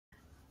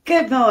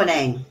Good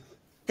morning.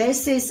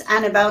 This is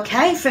Annabel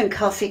K from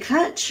Coffee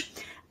Clutch,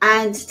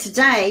 and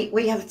today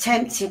we have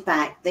tempted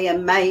back the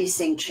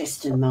amazing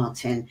Tristan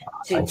Martin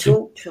to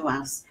talk to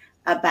us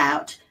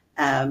about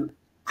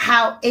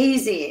how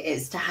easy it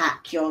is to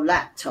hack your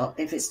laptop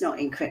if it's not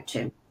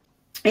encrypted.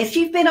 If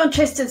you've been on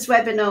Tristan's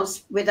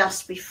webinars with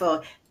us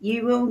before,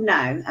 you will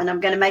know, and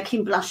I'm going to make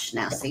him blush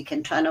now so he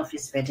can turn off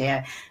his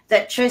video,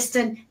 that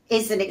Tristan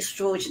is an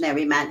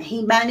extraordinary man.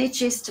 He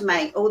manages to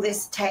make all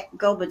this tech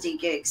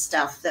gobbledygook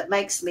stuff that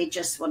makes me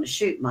just want to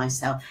shoot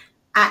myself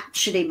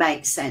actually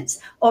makes sense.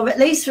 Or at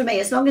least for me,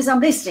 as long as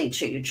I'm listening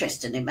to you,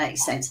 Tristan, it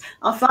makes sense.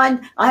 I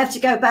find I have to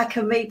go back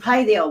and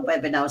replay the old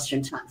webinars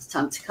from time to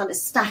time to kind of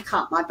stack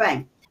up my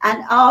brain.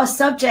 And our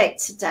subject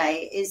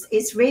today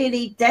is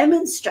really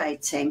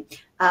demonstrating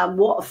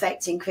what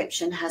effect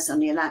encryption has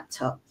on your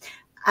laptop.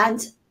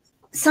 And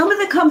some of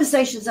the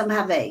conversations I'm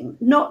having,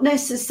 not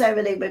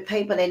necessarily with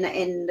people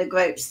in the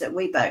groups that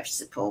we both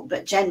support,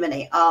 but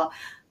generally are,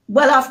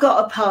 well, I've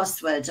got a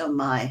password on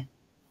my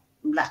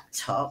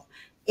laptop.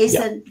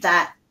 Isn't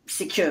that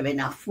secure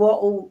enough?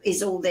 What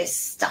is all this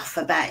stuff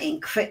about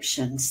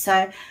encryption?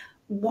 So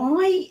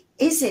why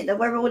is it that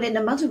we're all in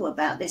a muddle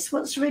about this?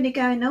 What's really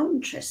going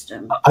on,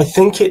 Tristan? I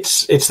think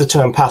it's the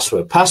term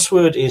password.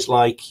 Password is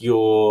like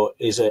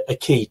a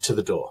key to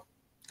the door.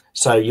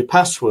 So your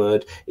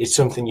password is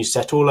something you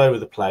set all over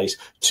the place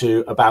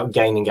about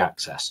gaining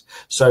access.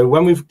 So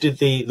when we did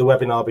the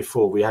webinar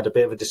before, we had a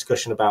bit of a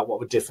discussion about what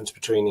the difference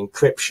between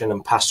encryption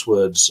and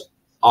passwords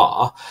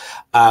are.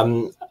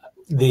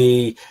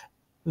 The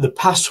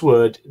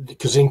password,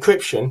 because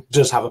encryption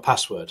does have a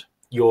password.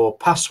 Your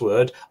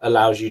password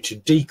allows you to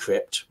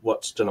decrypt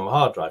what's done on the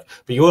hard drive,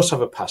 but you also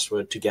have a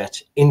password to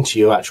get into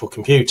your actual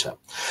computer.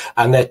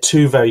 And they're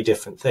two very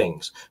different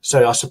things.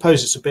 So I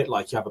suppose it's a bit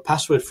like you have a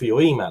password for your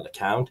email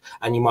account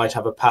and you might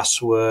have a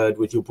password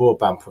with your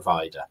broadband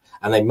provider.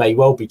 And they may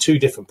well be two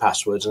different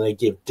passwords and they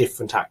give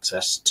different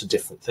access to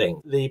different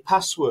things. The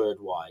password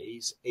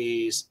wise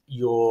is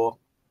you're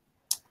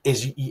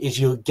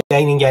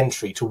gaining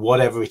entry to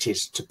whatever it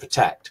is to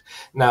protect.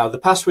 Now, the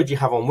password you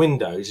have on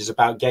Windows is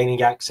about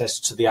gaining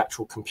access to the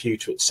actual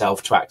computer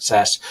itself to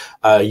access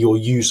your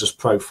user's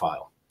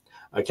profile.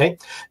 Okay,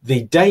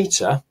 the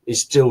data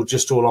is still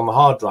just all on the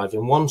hard drive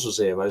in ones or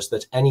zeros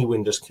that any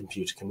Windows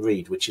computer can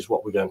read, which is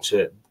what we're going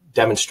to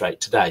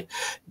demonstrate today.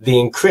 The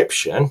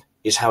encryption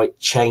is how it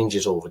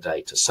changes all the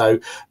data. So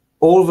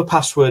all the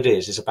password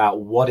is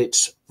about what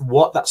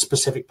that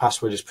specific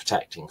password is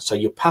protecting. So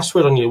your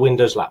password on your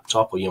Windows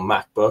laptop or your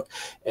MacBook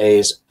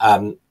is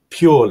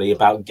purely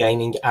about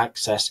gaining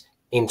access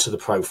into the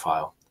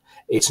profile.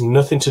 It's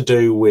nothing to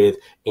do with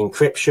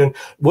encryption.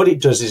 What it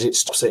does is it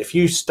stops it. If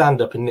you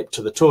stand up and nip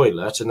to the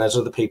toilet and there's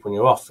other people in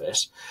your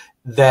office,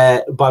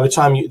 by the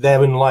time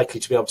they're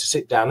unlikely to be able to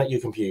sit down at your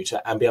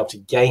computer and be able to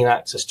gain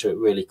access to it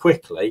really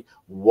quickly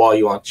while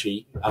you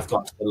actually have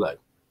gone to the loo.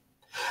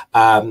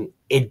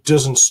 It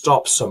doesn't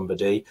stop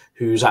somebody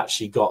who's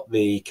actually got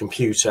the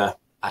computer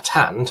at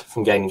hand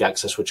from gaining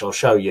access, which I'll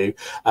show you,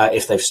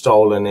 if they've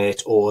stolen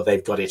it or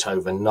they've got it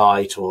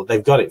overnight or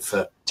they've got it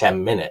for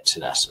 10 minutes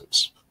in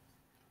essence.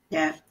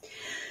 Yeah.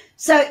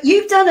 So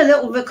you've done a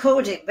little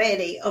recording,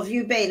 really, of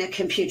you being a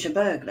computer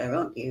burglar,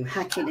 aren't you?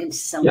 Hacking into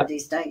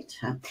somebody's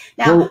data.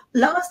 Now,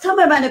 last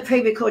time I ran a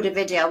pre-recorded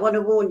video, I want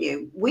to warn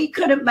you, we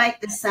couldn't make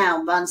the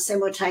sound run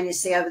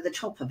simultaneously over the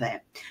top of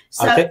it.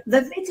 So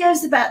the video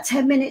is about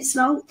 10 minutes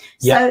long.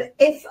 So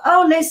if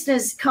our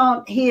listeners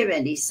can't hear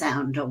any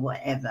sound or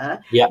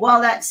whatever, while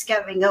that's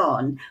going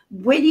on,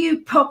 will you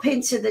pop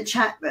into the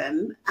chat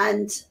room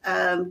and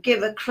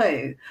give a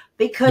clue?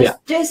 Because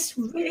this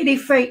really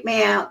freaked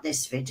me out,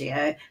 this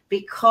video,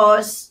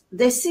 because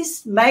this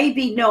is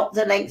maybe not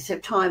the length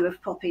of time of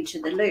popping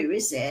to the loo,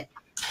 is it?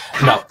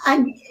 No.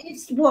 And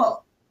it's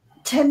what,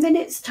 10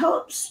 minutes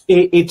tops?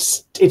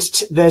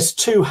 There's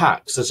two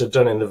hacks that I've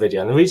done in the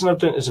video. And the reason I've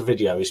done it as a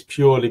video is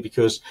purely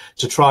because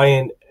to try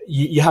and,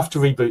 you have to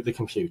reboot the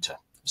computer.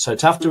 So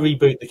to have to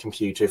reboot the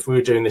computer, if we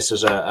were doing this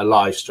as a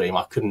live stream,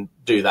 I couldn't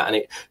do that. And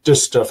it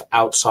does stuff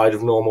outside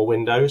of normal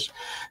Windows.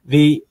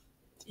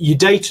 Your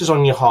data's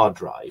on your hard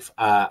drive.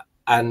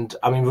 And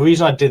I mean, the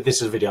reason I did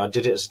this as a video, I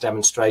did it as a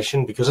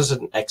demonstration because as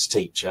an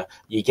ex-teacher,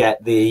 you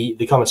get the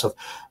comments of,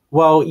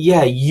 well,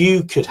 yeah,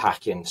 you could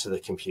hack into the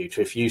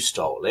computer if you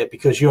stole it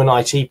because you're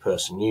an IT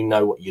person, you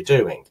know what you're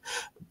doing.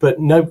 But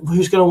no,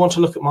 who's going to want to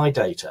look at my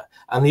data?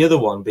 And the other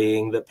one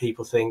being that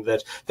people think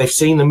that they've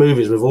seen the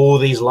movies with all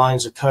these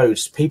lines of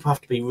codes. People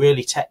have to be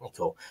really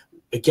technical.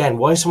 Again,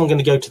 why is someone going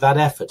to go to that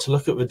effort to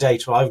look at the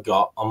data I've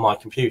got on my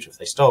computer if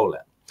they stole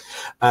it?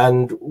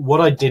 And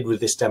what I did with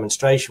this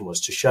demonstration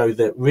was to show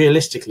that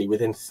realistically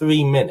within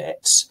 3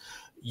 minutes,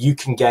 you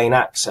can gain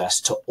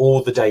access to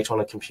all the data on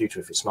a computer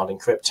if it's not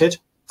encrypted.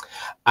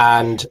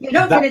 And you're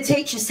not going to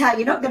teach us how,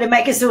 you're not going to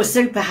make us all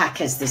super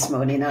hackers this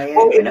morning, are you?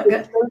 Well, you're not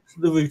going to...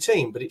 the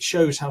routine, but it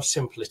shows how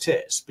simple it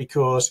is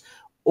because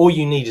all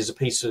you need is a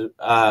piece of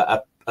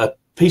a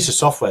piece of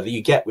software that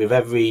you get with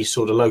every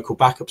sort of local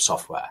backup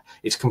software.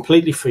 It's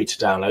completely free to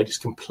download. It's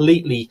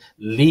completely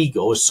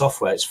legal as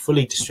software. It's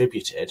fully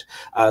distributed.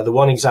 The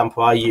one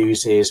example I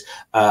use is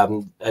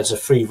as a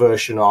free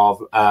version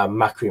of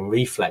Macrium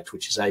Reflect,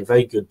 which is a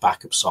very good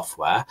backup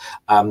software,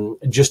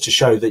 just to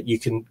show that you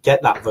can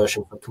get that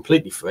version for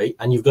completely free,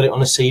 and you've got it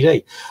on a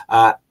CD.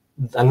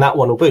 And that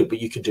one will boot,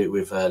 but you could do it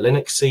with a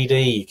Linux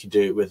CD, you could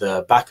do it with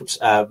a backups,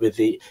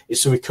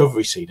 it's a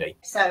recovery CD.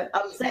 So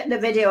I'm setting the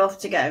video off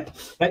to go.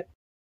 Okay.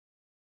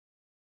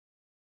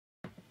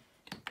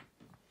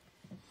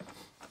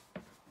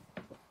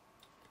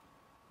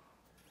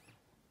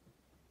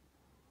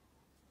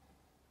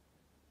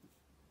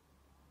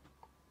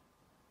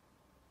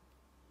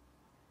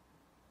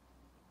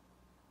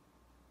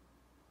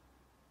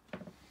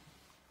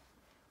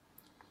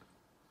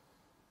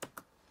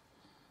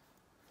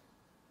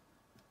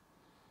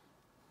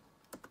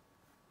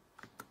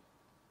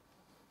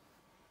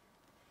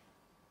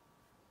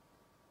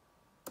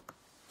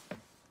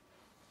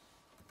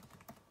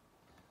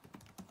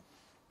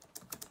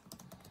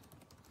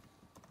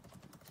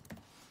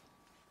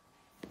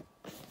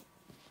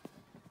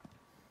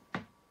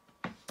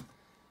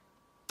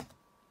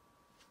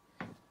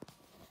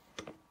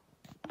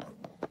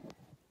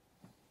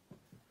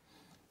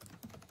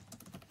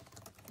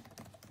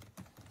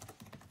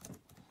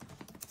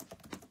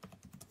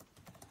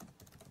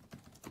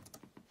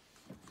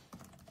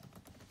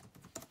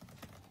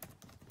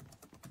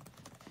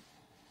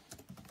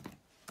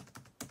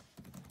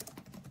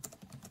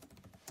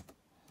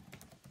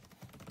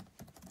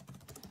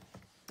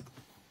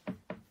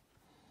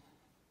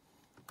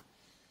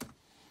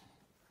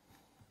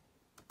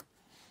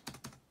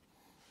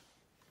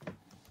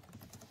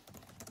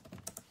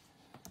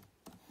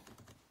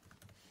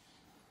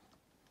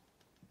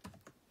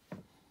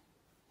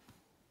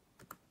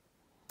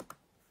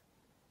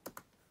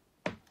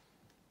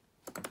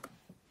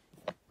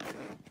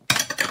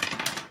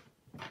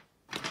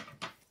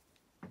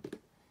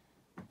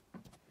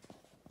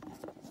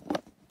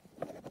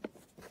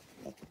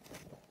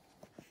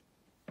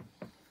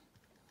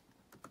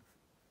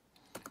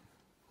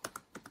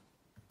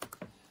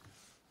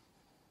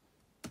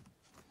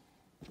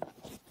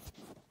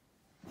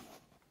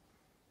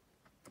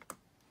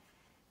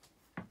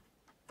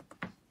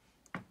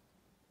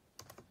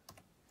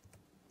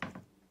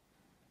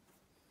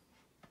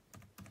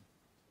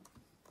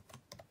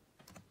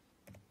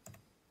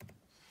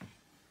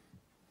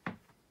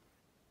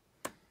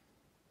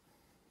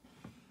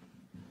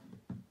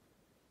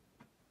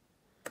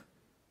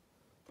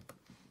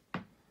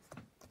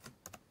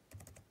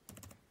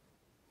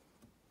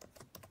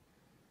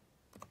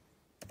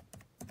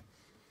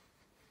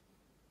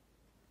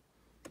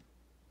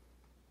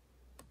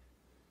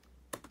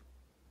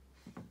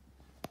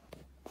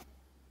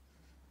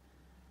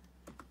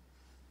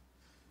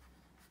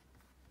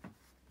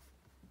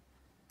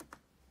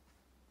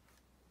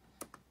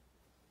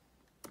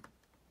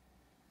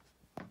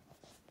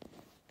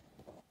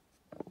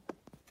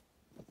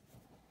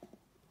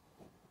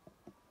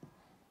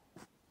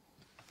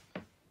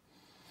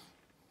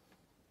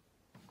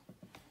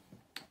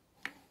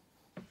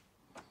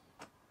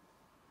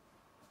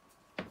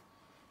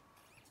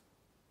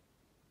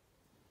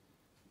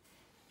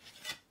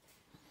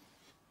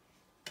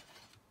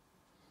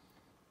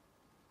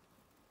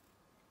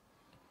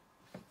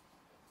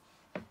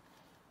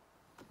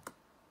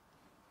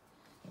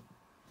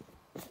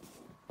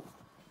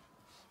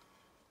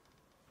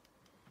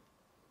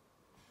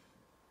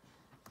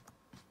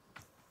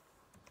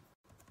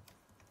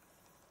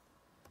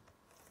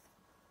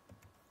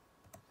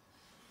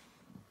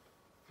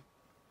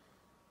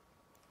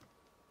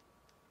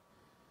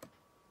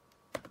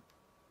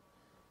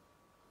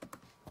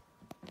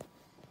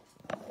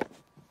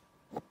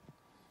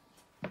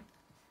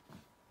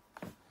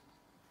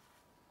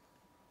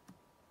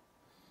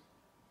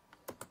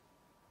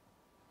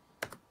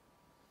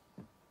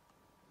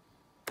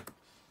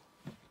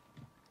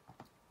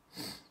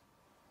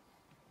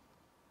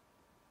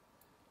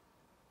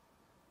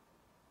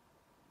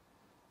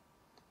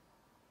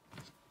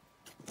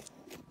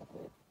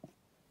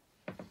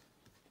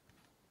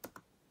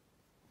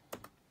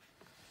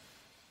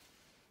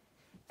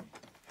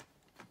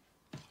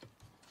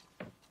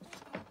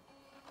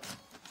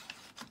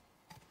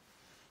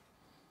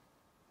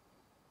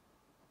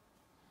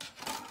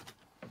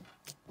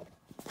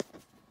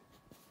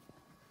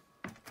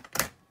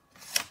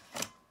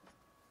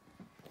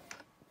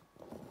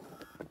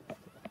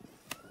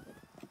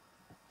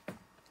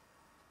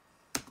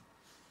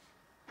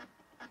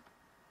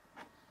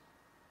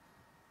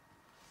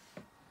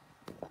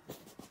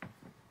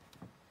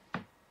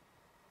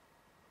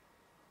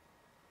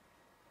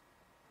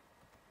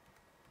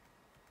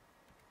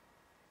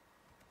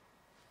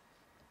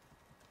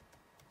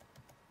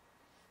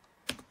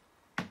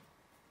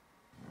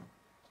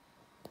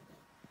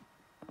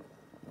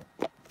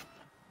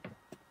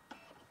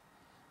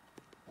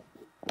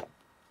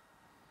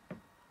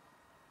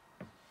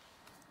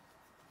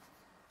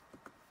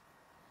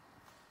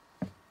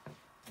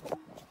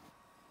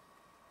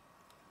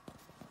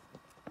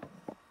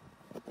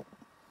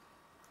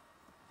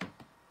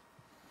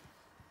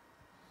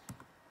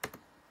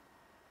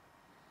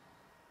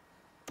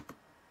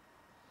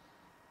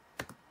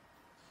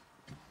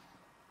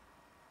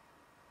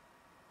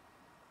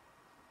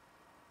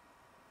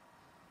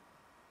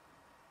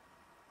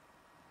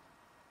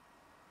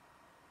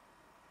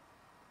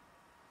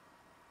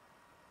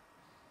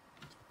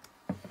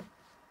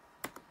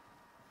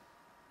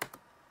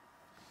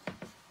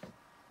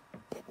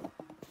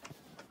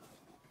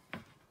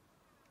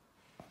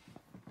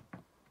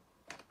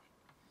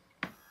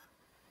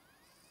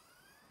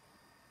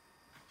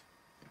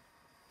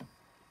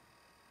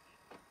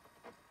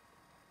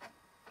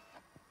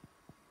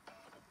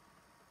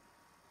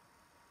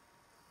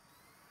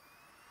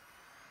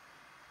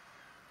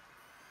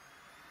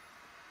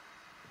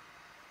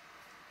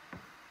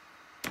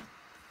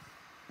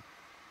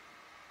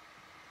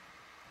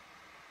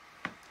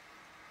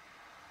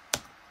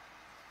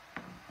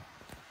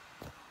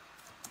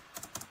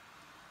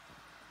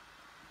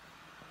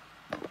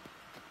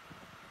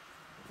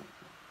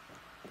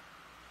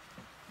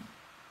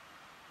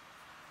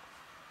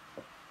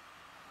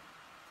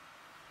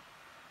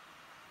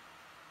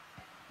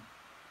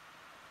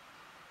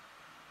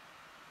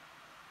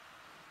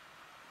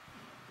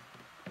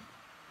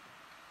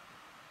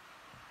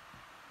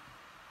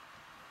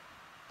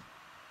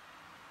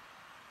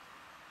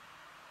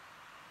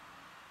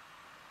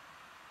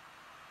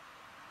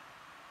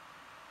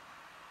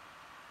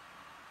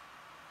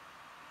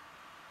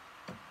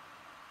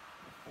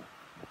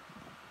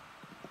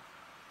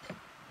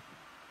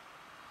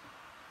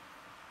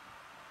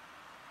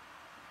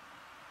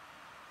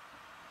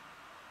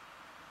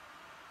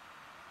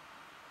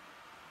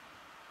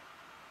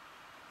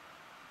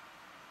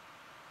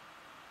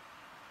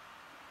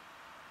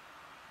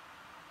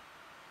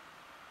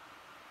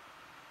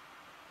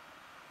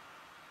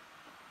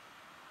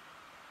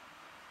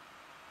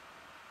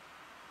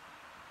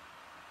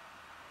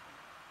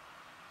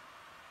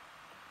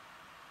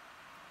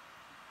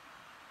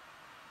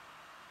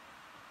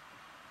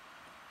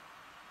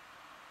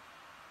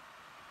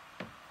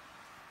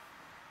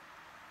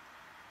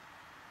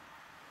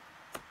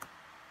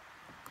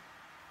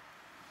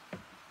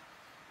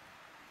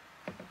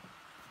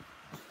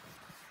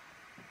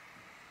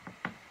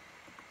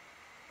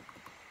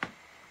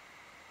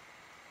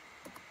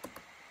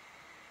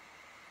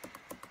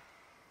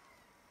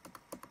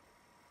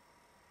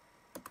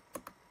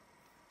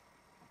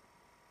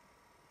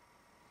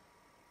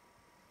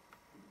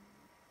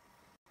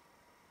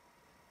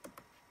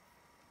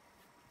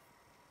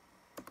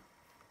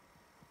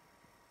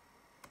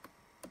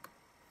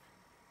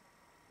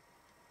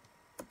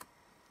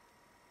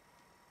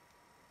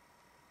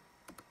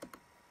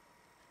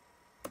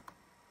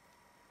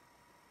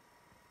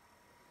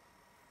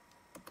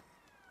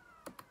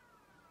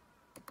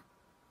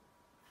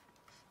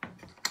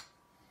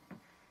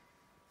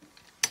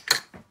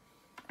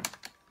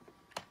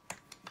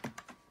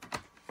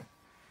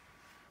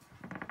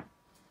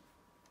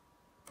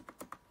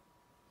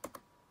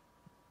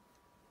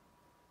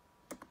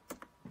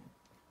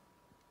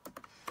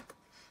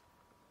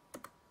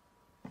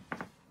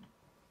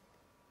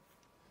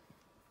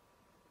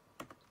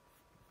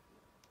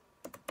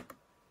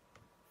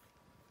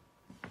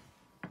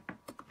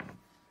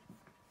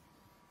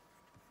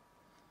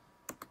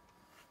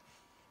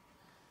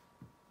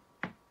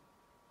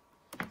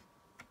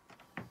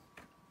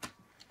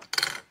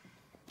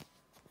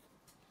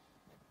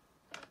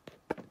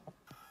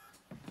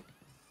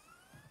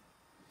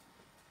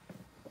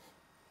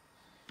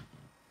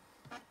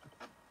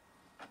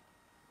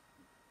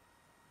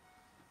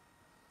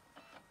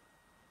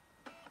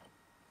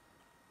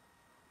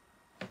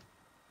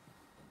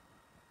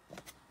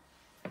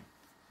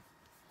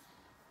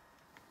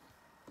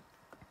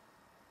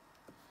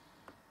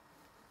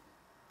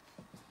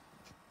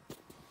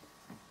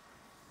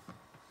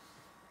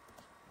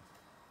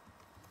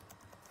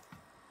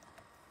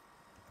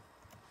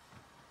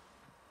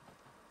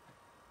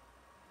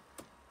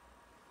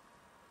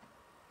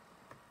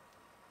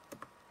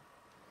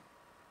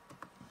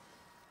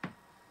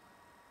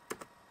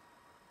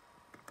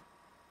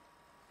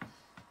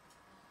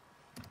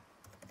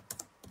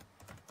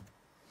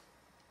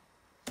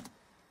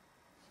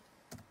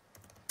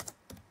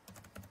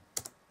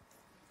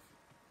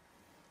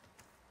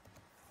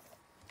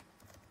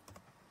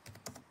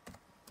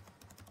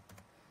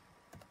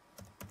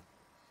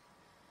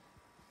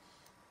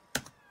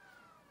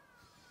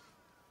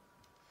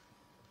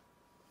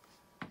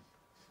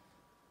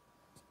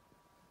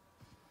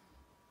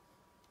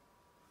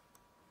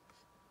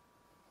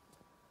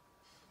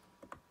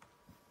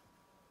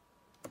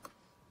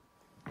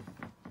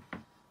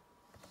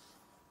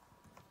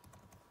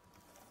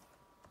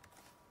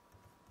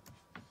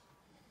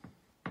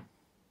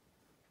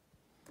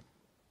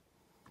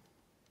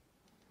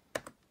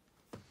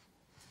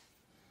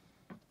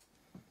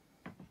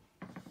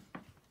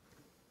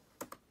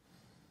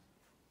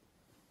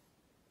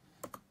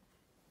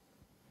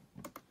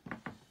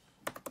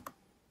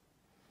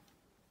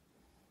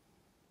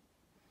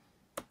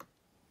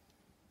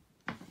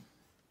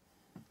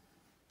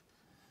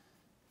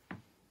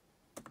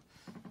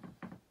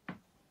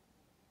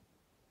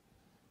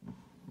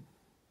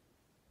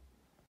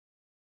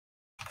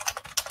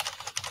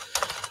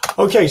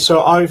 Okay,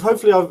 so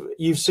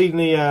you've seen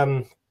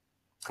the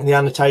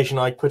annotation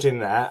I put in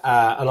there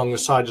along the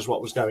side as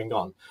what was going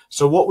on.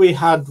 So what we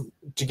had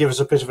to give us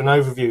a bit of an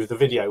overview of the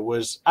video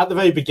was at the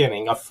very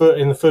beginning,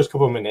 in the first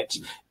couple of minutes,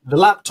 the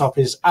laptop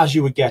is as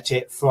you would get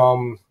it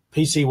from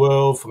PC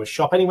World, from a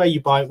shop, anywhere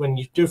you buy it when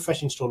you do a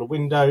fresh install of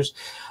Windows.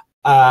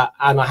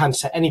 And I hadn't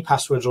set any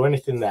passwords or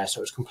anything there, so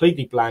it was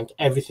completely blank.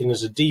 Everything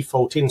is a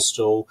default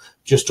install,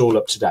 just all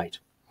up to date.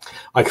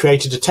 I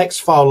created a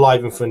text file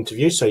live in front of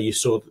you, so you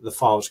saw that the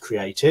file was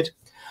created.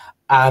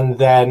 And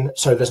then,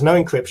 so there's no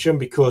encryption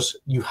because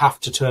you have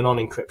to turn on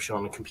encryption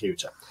on a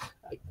computer.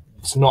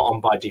 It's not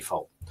on by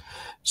default.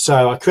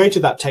 So I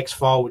created that text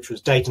file, which was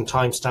date and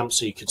timestamp,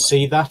 so you could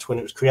see that when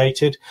it was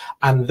created.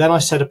 And then I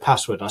set a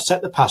password. I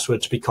set the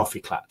password to be Coffee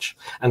Clutch.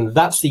 And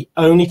that's the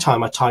only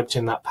time I typed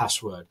in that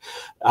password.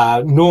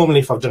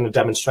 Normally, if I've done a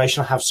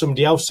demonstration, I have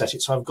somebody else set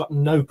it, so I've got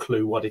no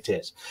clue what it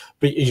is.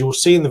 But as you'll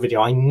see in the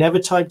video, I never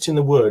typed in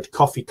the word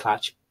Coffee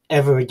Clutch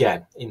ever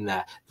again in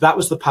there. That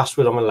was the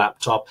password on my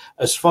laptop.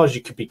 As far as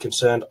you could be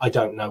concerned, I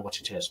don't know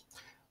what it is.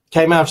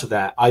 Came out of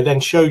there. I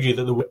then showed you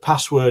that the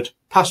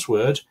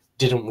password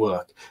didn't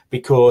work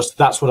because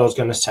that's what I was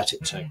going to set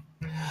it to.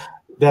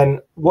 Then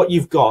what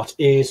you've got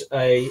is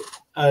a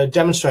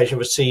demonstration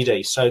of a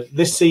CD. So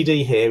this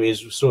CD here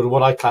is sort of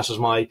what I class as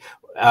my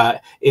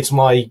it's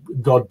my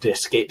God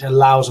disk. It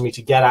allows me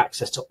to get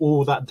access to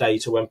all that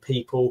data when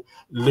people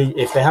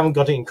if they haven't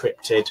got it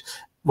encrypted,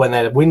 when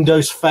their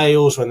Windows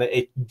fails,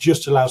 it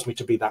just allows me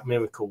to be that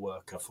miracle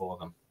worker for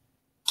them.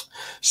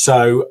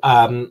 So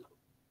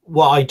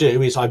what I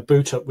do is I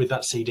boot up with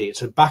that CD.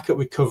 It's a backup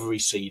recovery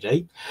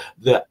CD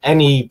that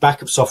any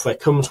backup software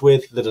comes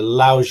with that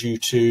allows you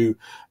to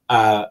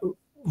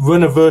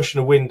run a version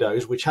of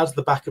Windows which has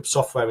the backup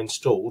software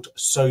installed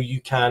so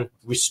you can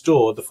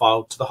restore the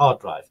file to the hard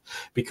drive.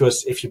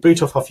 Because if you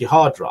boot off your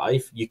hard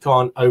drive, you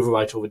can't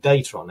overwrite all the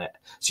data on it.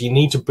 So you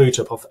need to boot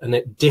up off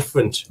a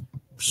different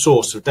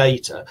source of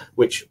data,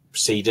 which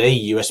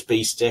CD,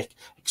 USB stick,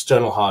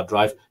 external hard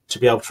drive, to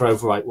be able to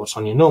overwrite what's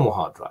on your normal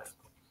hard drive.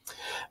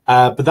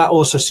 But that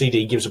also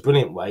CD gives a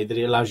brilliant way that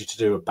it allows you to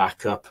do a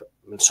backup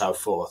and so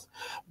forth.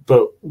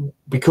 But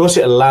because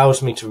it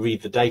allows me to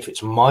read the data,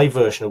 it's my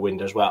version of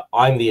Windows where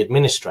I'm the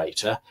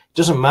administrator. It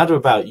doesn't matter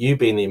about you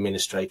being the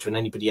administrator and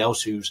anybody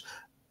else who's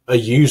a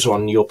user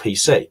on your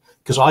PC,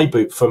 because I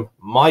boot from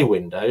my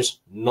Windows,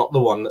 not the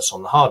one that's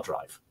on the hard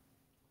drive.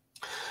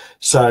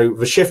 So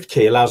the shift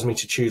key allows me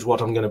to choose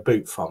what I'm going to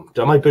boot from.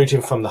 Am I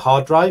booting from the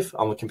hard drive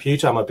on the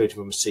computer? Am I booting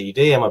from a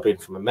CD? Am I booting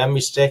from a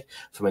memory stick?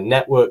 From a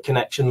network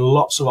connection?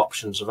 Lots of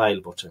options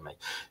available to me.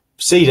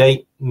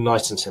 CD,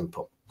 nice and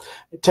simple.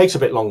 It takes a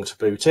bit longer to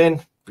boot in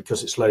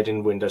because it's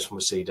loading Windows from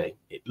a CD.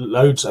 It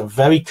loads a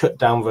very cut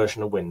down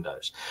version of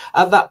Windows.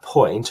 At that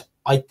point,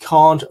 I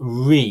can't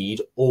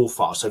read all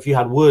files. So if you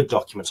had Word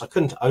documents, I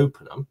couldn't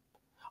open them.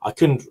 I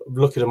couldn't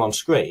look at them on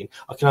screen.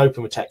 I can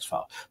open a text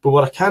file. But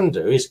what I can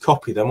do is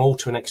copy them all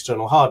to an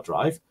external hard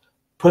drive,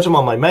 put them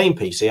on my main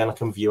PC, and I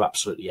can view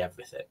absolutely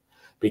everything.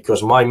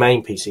 Because my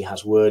main PC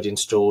has Word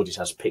installed, it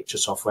has picture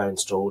software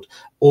installed,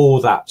 all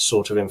that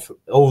sort of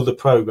all the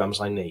programs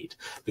I need.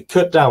 The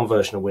cut down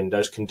version of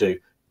Windows can do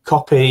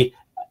copy,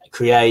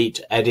 create,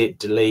 edit,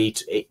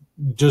 delete. It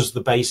does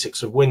the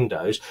basics of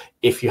Windows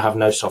if you have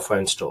no software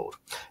installed.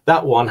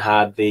 That one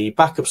had the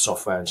backup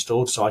software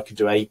installed, so I could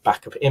do a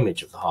backup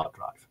image of the hard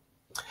drive.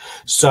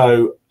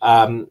 So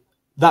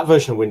that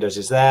version of Windows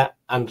is there,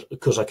 and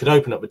because I could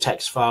open up a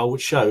text file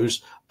which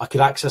shows I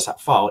could access that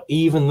file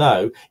even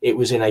though it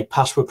was in a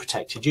password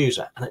protected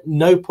user, and at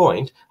no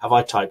point have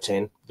I typed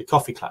in the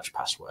Coffee Clutch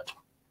password.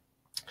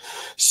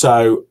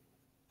 So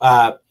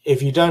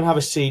if you don't have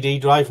a CD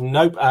drive,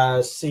 nope,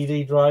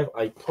 CD drive,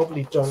 I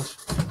probably don't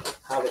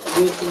have it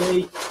with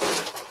me.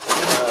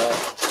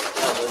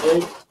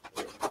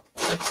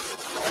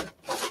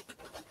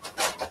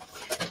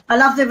 I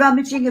love the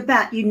rummaging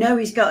about. You know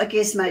he's got a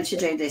gizmo to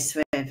do this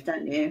with,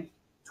 don't you?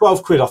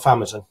 12 quid off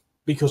Amazon,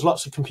 because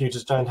lots of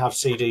computers don't have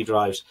CD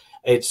drives.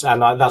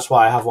 That's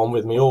why I have one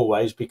with me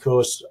always,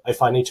 because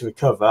if I need to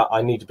recover,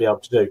 I need to be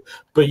able to do.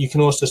 But you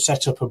can also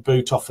set up a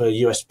boot off a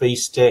USB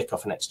stick,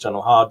 off an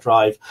external hard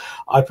drive.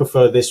 I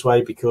prefer this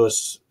way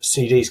because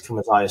CDs come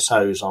as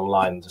ISOs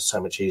online. They're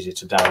so much easier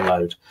to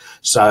download.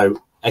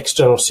 So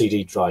external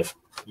CD drive,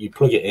 you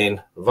plug it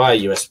in via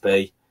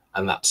USB,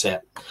 and that's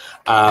it.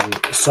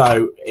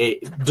 So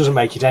it doesn't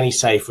make it any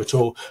safer at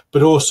all.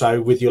 But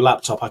also with your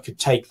laptop, I could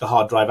take the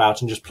hard drive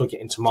out and just plug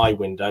it into my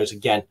Windows.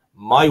 Again,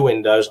 my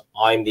Windows,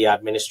 I'm the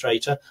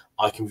administrator.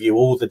 I can view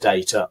all the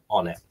data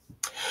on it.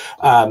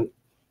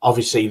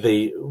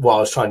 Obviously, what I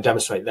was trying to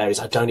demonstrate there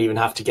is I don't even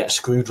have to get a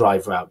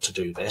screwdriver out to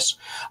do this.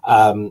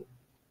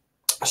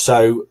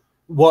 So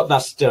what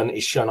that's done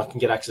is shown I can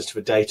get access to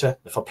the data.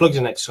 If I plugged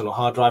in an external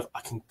hard drive, I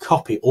can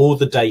copy all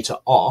the data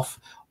off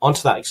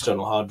onto that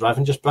external hard drive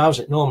and just browse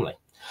it normally.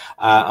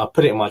 I'll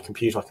put it in my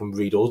computer. I can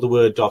read all the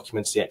Word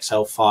documents, the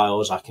Excel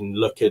files. I can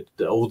look at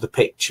all the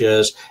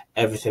pictures,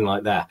 everything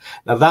like that.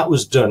 Now, that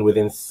was done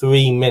within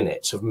 3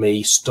 minutes of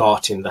me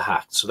starting the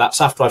hack. So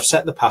that's after I've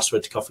set the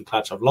password to Coffee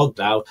Clutch, I've logged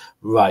out,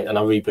 right, and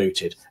I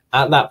rebooted.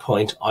 At that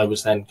point, I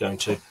was then going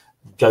to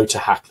go to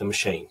hack the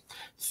machine.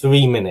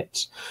 3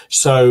 minutes.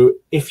 So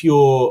if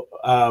you're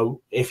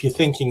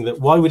thinking that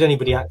why would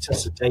anybody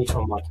access the data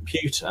on my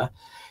computer,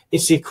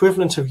 it's the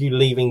equivalent of you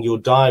leaving your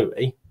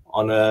diary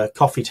on a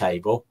coffee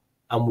table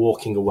and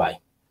walking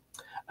away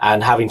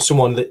and having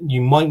someone that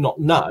you might not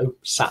know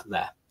sat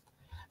there.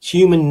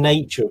 Human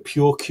nature,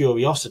 pure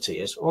curiosity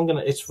is,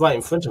 it's right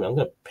in front of me, I'm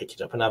going to pick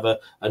it up and have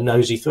a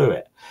nosy through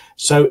it.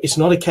 So it's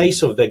not a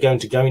case of they're going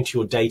to go into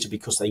your data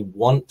because they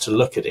want to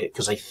look at it,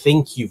 because they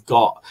think you've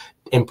got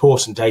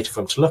important data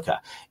for them to look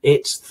at.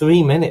 It's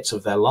 3 minutes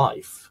of their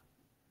life,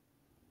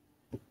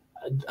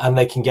 and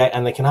they can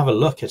have a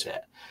look at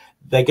it.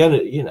 They're going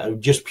to,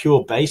 just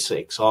pure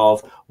basics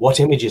of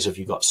what images have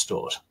you got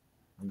stored.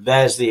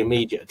 There's the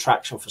immediate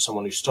attraction for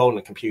someone who's stolen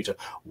a computer.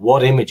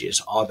 What images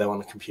are there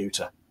on a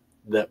computer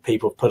that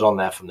people put on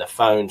there from their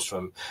phones,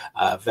 from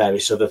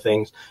various other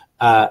things?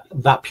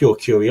 That pure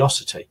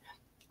curiosity.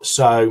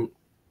 So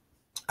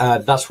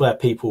that's where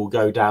people will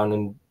go down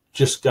and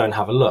just go and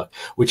have a look,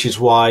 which is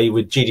why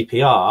with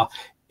GDPR,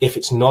 if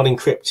it's not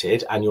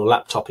encrypted and your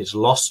laptop is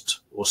lost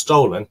or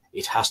stolen,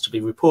 it has to be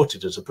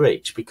reported as a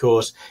breach,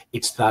 because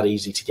it's that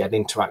easy to get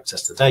in to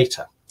access the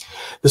data.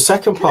 The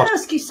second part. Can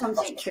I ask you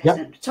something,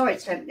 Tristan? Yep. Sorry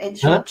to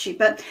interrupt you,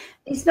 but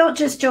it's not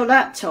just your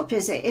laptop,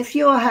 is it? If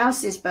your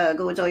house is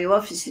burgled or your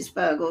office is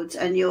burgled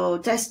and your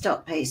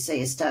desktop PC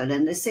is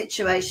stolen, the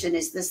situation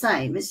is the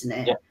same, isn't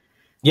it? Yeah.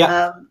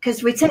 Yeah.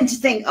 Because we tend to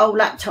think, oh,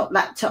 laptop.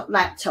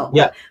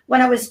 Yeah. But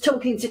when I was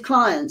talking to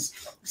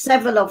clients,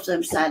 several of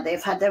them said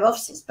they've had their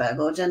offices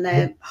burgled and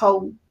their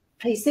whole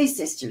PC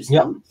system's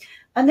gone.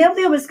 And the other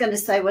thing I was going to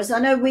say was, I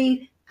know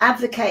we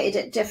advocated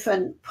at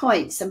different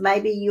points, and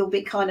maybe you'll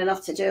be kind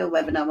enough to do a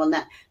webinar on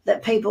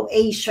that people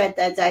shred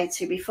their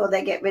data before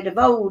they get rid of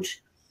old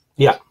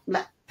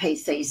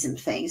PCs and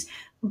things.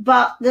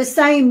 But the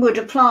same would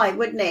apply,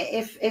 wouldn't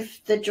it,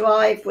 if the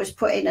drive was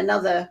put in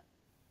another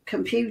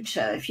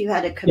computer, if you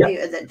had a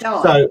computer that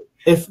died. So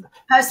if the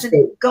person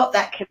who got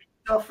that computer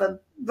off a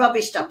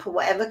rubbish dump or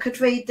whatever could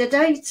read the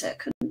data,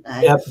 couldn't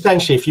they? Yeah,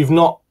 potentially, if you've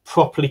not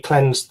properly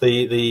cleansed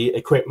the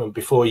equipment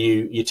before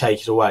you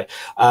take it away.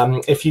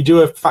 If you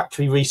do a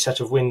factory reset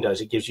of Windows,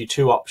 it gives you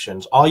two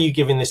options. Are you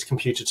giving this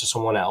computer to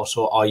someone else,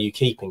 or are you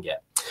keeping it?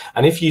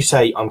 And if you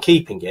say I'm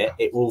keeping it,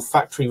 it will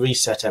factory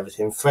reset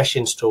everything, fresh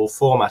install,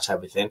 format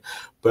everything,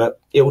 but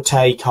it will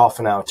take half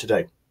an hour to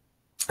do.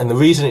 And the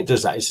reason it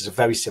does that is it's a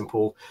very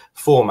simple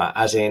format,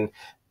 as in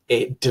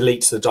it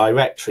deletes the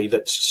directory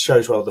that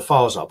shows where the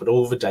files are, but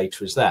all the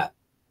data is there.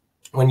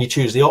 When you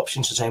choose the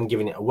option to say I'm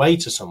giving it away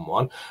to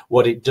someone,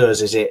 what it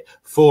does is it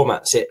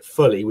formats it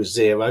fully with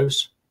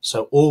zeros.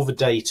 So all the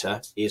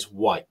data is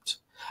wiped.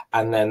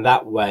 And then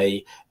that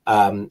way,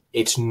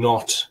 it's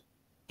not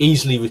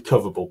easily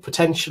recoverable.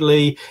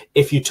 Potentially,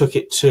 if you took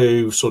it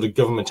to sort of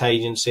government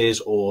agencies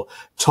or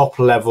top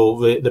level,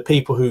 the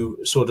people who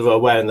sort of are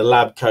wearing the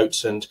lab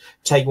coats and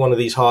take one of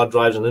these hard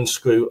drives and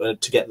unscrew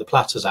to get the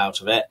platters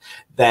out of it,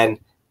 then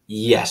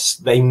yes,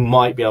 they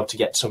might be able to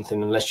get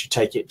something, unless you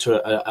take it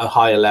to a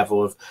higher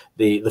level of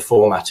the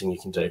formatting you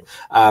can do.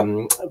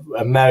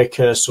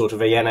 America, sort of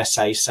the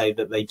NSA, say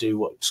that they do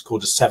what's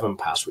called a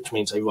 7-pass, which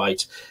means they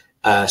write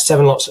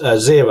 7 lots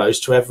zeros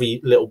to every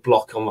little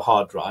block on the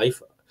hard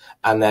drive,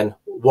 and then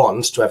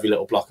ones to every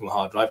little block on the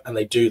hard drive, and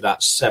they do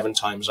that 7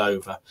 times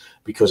over,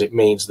 because it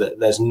means that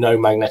there's no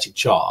magnetic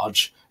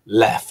charge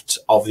left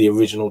of the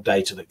original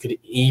data that could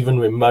even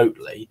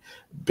remotely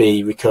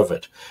be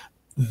recovered.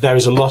 There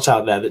is a lot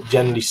out there that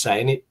generally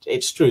say, and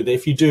it's true, that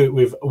if you do it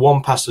with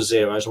 1 pass of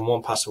zeros and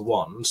 1 pass of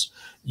ones,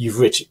 you've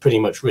pretty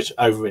much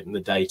overwritten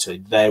the data.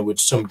 There would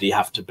somebody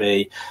have to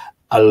be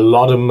a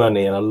lot of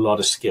money and a lot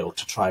of skill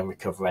to try and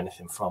recover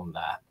anything from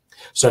there.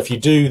 So if you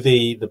do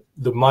the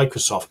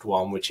Microsoft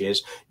one, which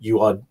is,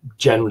 you are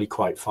generally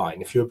quite fine.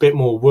 If you're a bit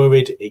more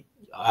worried,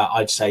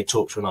 I'd say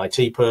talk to an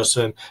IT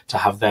person to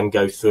have them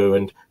go through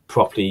and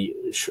properly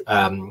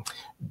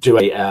do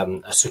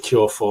a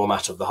secure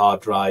format of the hard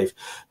drive.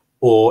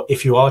 Or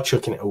if you are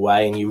chucking it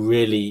away and you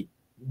really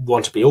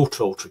want to be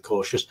ultra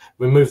cautious,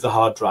 remove the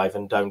hard drive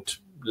and don't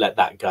let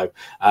that go.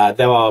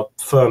 There are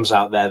firms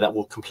out there that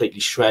will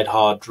completely shred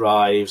hard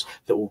drives,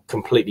 that will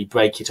completely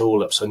break it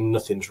all up so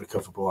nothing's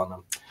recoverable on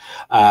them.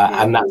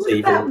 And that's what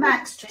about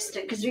Macs,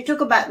 Tristan? Because we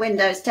talk about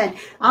Windows 10.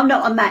 I'm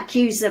not a Mac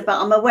user,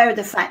 but I'm aware of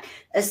the fact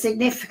a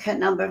significant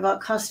number of our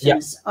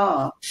customers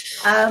are.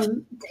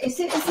 Is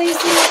it as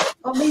easy?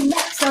 I mean,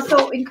 Macs, I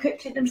thought,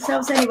 encrypted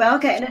themselves anyway. I'm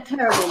getting a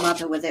terrible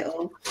mother with it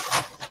all.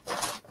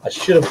 I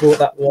should have brought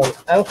that one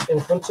out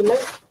in front of me.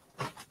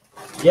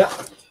 Yeah,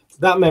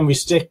 that memory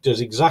stick does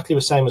exactly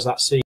the same as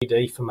that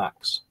CD for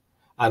Macs,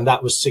 and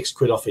that was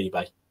 £6 off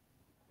eBay.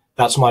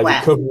 That's my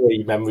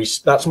recovery memory.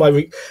 That's my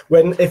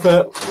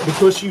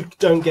because you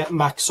don't get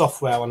Mac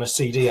software on a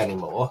CD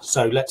anymore.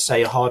 So let's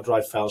say a hard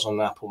drive fails on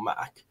an Apple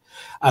Mac.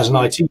 As an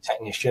IT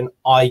technician,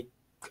 I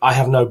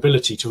have no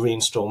ability to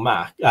reinstall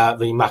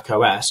the Mac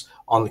OS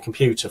on the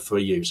computer for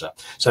a user.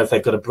 So if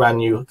they've got a brand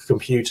new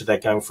computer, they're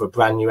going for a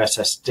brand new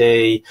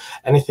SSD,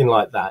 anything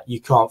like that, you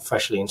can't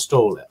freshly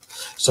install it.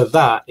 So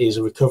that is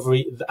a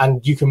recovery,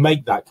 and you can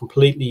make that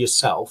completely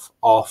yourself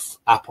off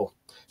Apple.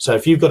 So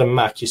if you've got a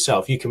Mac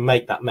yourself, you can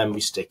make that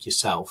memory stick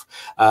yourself.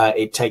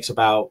 It takes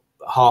about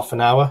half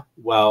an hour.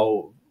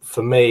 Well,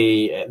 for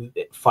me,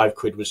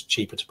 £5 was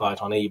cheaper to buy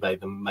it on eBay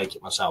than make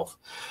it myself.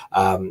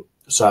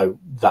 So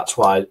that's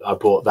why I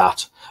bought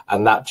that,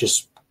 and that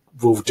just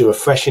will do a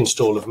fresh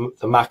install of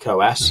the Mac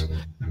OS.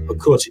 Of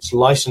course, it's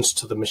licensed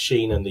to the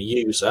machine and the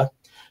user.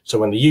 So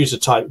when the user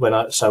when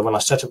I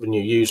set up a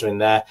new user in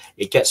there,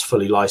 it gets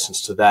fully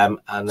licensed to them,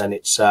 and then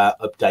it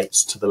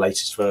updates to the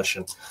latest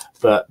version.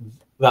 But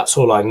that's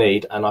all I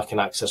need, and I can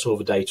access all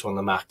the data on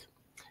the Mac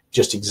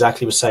just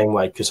exactly the same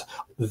way, because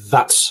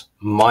that's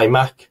my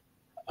Mac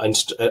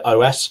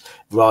OS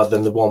rather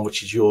than the one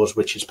which is yours,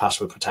 which is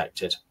password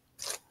protected.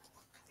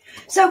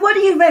 So what do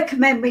you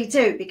recommend we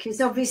do?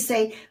 Because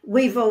obviously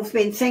we've all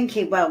been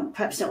thinking, well,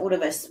 perhaps not all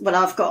of us, well,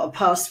 I've got a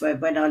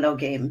password when I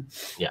log in.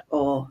 Yeah.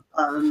 Or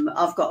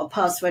I've got a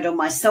password on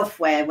my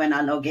software when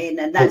I log in,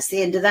 and that's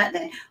the end of that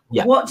then.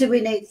 Yeah. What do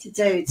we need to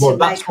do to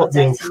make our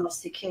data more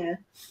secure?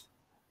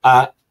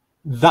 So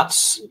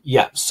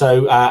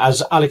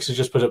as Alex has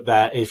just put up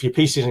there, if your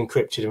PC is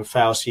encrypted and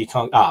fails, so you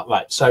can't,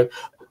 right. So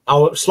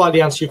I'll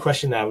slightly answer your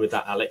question there with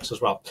that, Alex,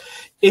 as well.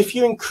 If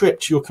you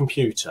encrypt your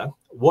computer,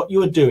 what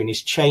you are doing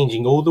is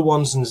changing all the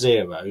ones and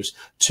zeros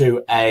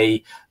to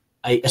a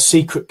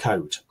secret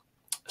code.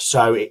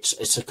 So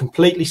it's a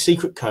completely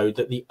secret code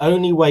that the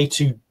only way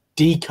to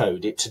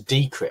decode it, to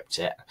decrypt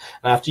it,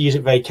 and I have to use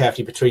it very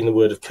carefully between the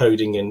word of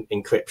coding and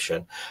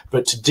encryption,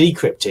 but to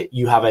decrypt it,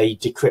 you have a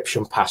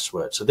decryption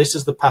password. So this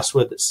is the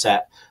password that's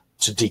set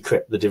to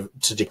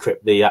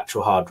decrypt the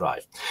actual hard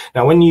drive.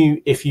 Now,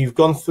 if you've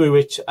gone through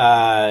it,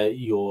 the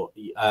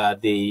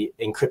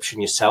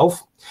encryption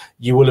yourself,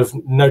 you will have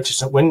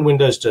noticed that when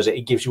Windows does it,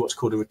 it gives you what's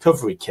called a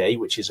recovery key,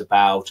 which is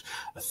about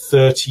a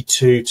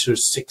 32 to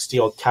 60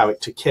 odd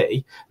character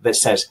key that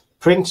says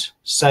print,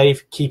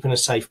 save, keep in a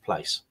safe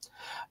place.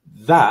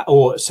 That,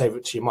 or save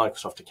it to your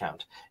Microsoft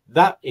account.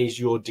 That is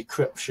your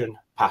decryption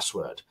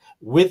password.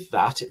 With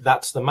that,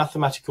 that's the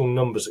mathematical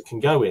numbers that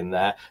can go in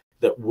there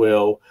that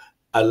will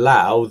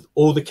allow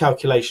all the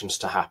calculations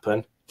to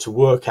happen to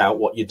work out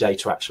what your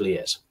data actually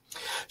is.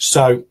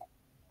 So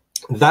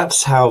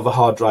that's how the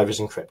hard drive is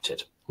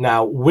encrypted.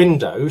 Now,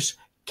 Windows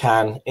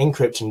can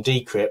encrypt and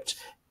decrypt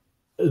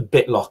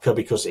BitLocker,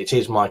 because it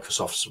is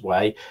Microsoft's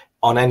way,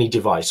 on any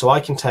device. So I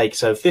can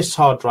so if this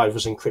hard drive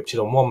was encrypted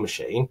on one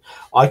machine,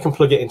 I can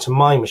plug it into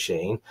my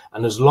machine,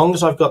 and as long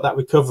as I've got that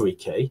recovery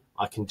key,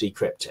 I can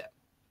decrypt it.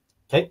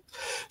 Okay.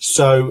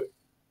 So,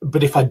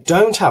 but if I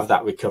don't have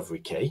that recovery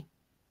key,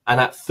 and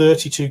at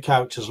 32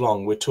 characters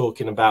long, we're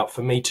talking about,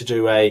 for me to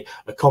do a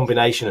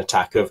combination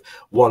attack of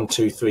 1,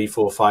 2, 3,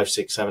 4, 5,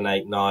 6, 7,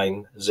 8,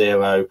 9,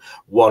 0,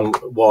 1,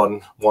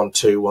 1, 1,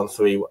 2, 1,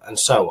 3, and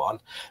so on.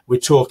 We're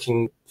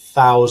talking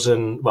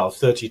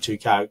 32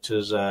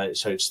 characters.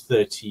 So it's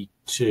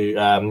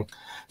 32.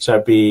 So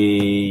it'd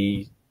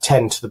be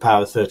 10 to the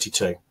power of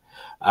 32.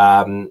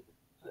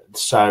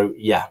 So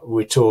yeah,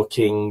 we're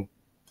talking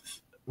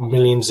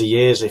millions of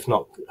years, if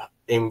not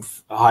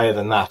higher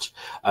than that,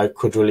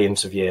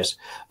 quadrillions of years,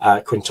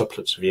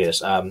 quintuplets of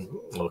years,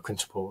 or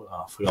quintuple.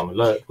 I forgot my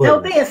word. There'll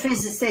be a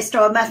physicist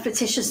or a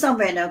mathematician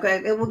somewhere, and they'll go,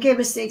 it will give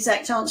us the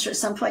exact answer at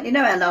some point. You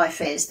know how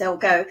life is. They'll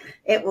go,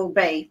 it will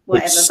be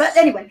whatever. But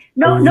anyway,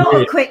 not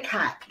a quick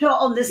hack,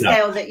 not on the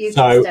scale that you've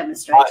just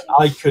demonstrated.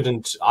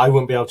 I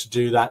wouldn't be able to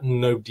do that.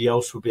 Nobody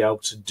else would be able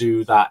to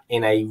do that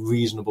in a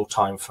reasonable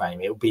time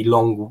frame. It would be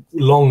long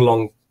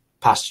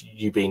past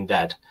you being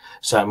dead.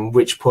 So at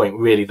which point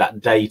really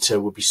that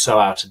data would be so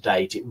out of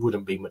date it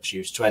wouldn't be much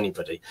use to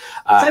anybody.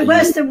 So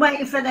worse than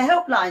waiting for the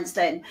helplines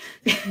then.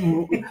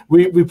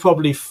 we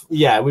probably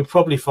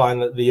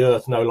find that the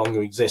Earth no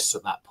longer exists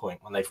at that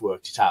point when they've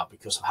worked it out,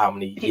 because of how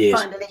many years. You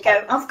finally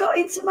go, I've got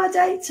into my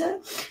data.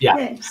 Yeah.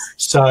 Yes.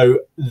 So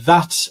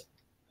that's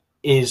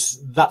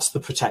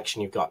the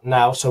protection you've got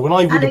now. So when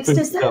Alex,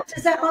 does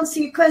that answer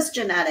your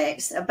question,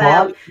 Alex?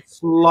 About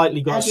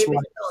slightly got a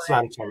slight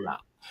slant on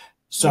that.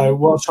 So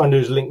what I'm trying to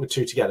do is link the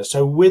two together.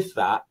 So with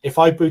that, if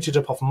I booted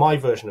up off my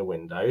version of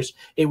Windows,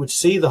 it would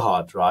see the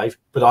hard drive,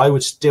 but I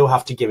would still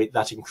have to give it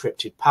that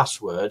encrypted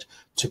password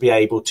to be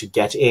able to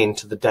get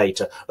into the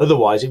data.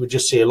 Otherwise, it would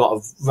just see a lot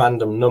of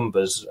random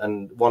numbers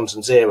and ones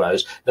and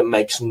zeros that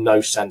makes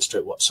no sense to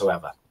it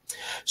whatsoever.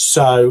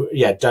 So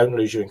yeah, don't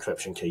lose your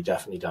encryption key.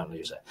 Definitely don't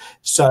lose it.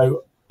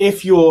 So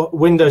if your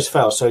Windows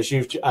fails, so as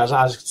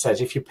it says,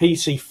 if your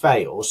PC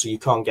fails, so you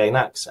can't gain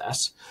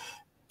access,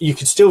 you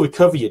can still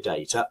recover your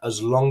data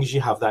as long as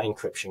you have that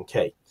encryption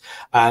key.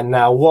 And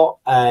now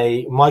what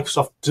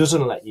Microsoft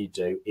doesn't let you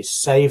do is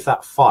save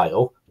that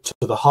file to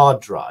the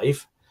hard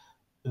drive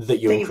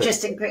that you've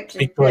just encrypted,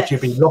 because you'd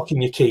be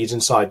locking your keys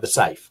inside the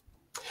safe.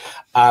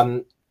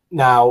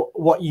 Now,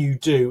 what you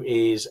do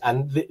is,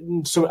 and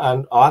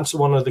I'll answer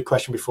one other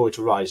question before it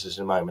arises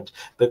in a moment,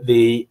 but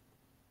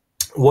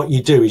what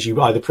you do is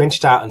you either print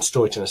it out and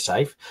store it in a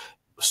safe,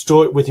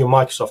 store it with your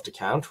Microsoft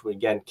account,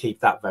 again, keep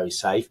that very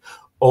safe,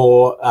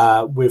 or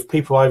with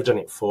people I've done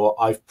it for,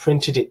 I've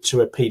printed it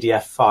to a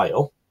PDF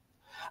file,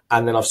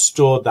 and then I've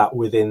stored that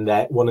within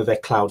one of their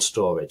cloud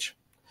storage,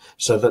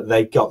 so that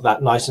they've got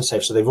that nice and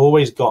safe. So they've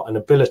always got an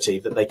ability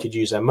that they could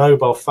use their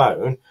mobile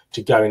phone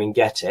to go in and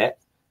get it,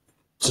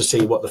 to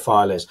see what the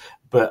file is,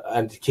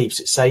 and it keeps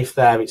it safe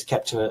there. It's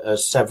kept in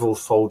several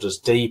folders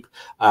deep,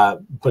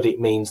 but it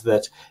means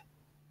that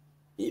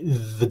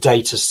the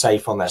data's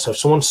safe on there. So if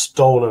someone's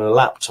stolen a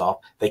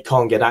laptop, they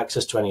can't get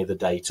access to any of the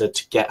data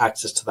to get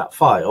access to that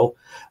file.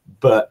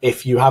 But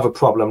if you have a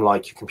problem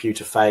like your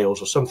computer fails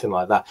or something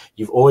like that,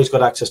 you've always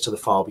got access to the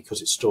file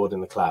because it's stored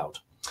in the cloud.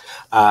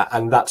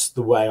 And that's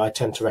the way I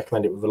tend to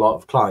recommend it with a lot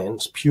of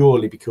clients,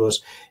 purely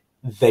because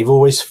they've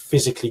always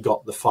physically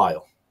got the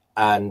file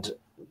and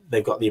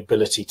they've got the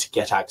ability to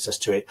get access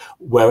to it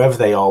wherever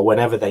they are,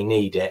 whenever they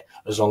need it,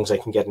 as long as they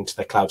can get into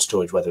their cloud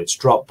storage, whether it's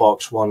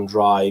Dropbox,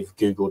 OneDrive,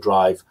 Google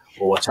Drive,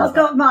 or whatever. I've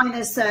got mine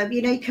as,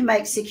 you can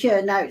make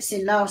secure notes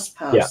in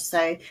LastPass. Yeah.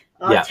 So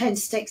I tend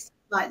to stick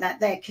like that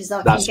there because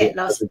I can get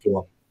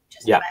LastPass.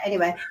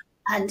 Anyway,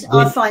 and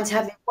I find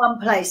having one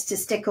place to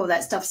stick all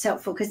that stuff is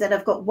helpful, because then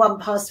I've got one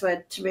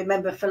password to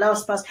remember for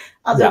LastPass.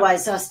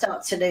 Otherwise, I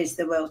start to lose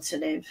the will to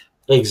live.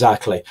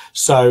 Exactly.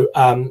 So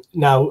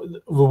now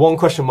the one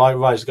question might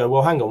arise to go,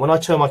 well, hang on, when I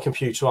turn my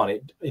computer on,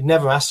 it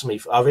never asks me.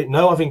 I've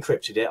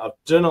encrypted it. I've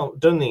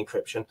done the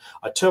encryption.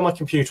 I turn my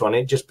computer on,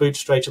 it just boots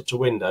straight up to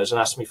Windows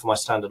and asks me for my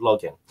standard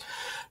login.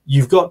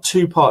 You've got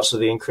two parts of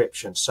the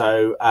encryption.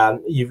 So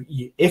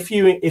if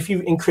you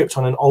encrypt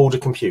on an older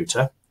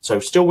computer, so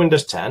still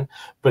Windows 10,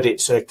 but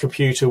it's a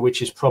computer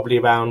which is probably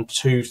around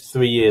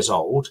 2-3 years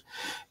old,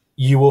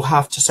 you will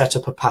have to set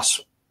up a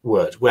password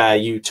where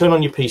you turn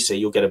on your PC,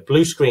 you'll get a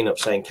blue screen up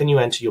saying, can you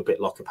enter your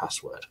BitLocker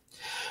password?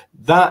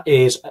 That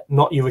is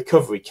not your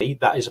recovery key.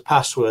 That is a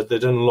password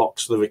that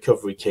unlocks the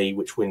recovery key,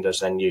 which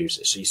Windows then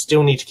uses. So you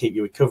still need to keep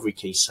your recovery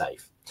key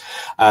safe.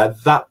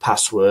 That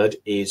password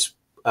is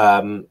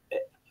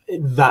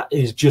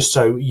just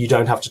so you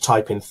don't have to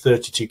type in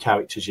 32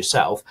 characters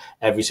yourself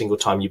every single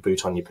time you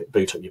boot up your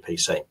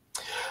PC.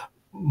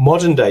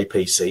 Modern day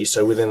PCs,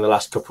 so within the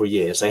last couple of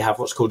years, they have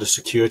what's called a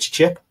security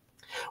chip,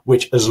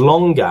 which, as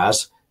long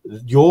as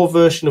your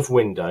version of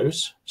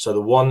Windows, so the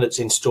one that's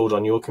installed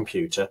on your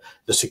computer,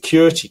 the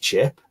security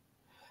chip,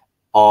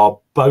 are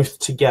both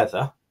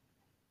together,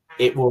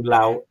 it will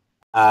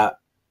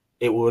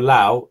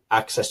allow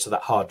access to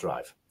that hard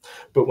drive.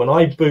 But when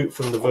I boot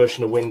from the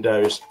version of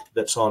Windows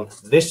that's on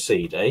this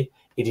CD,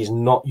 it is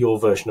not your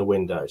version of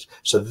Windows.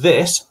 So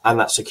this and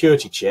that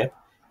security chip,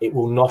 it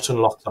will not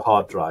unlock the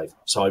hard drive.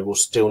 So I will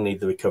still need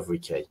the recovery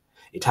key.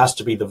 It has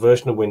to be the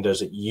version of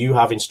Windows that you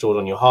have installed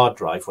on your hard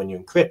drive when you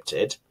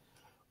encrypted,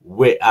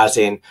 as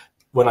in,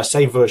 when I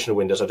say version of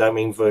Windows, I don't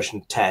mean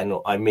version 10,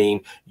 I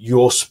mean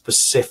your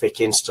specific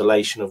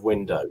installation of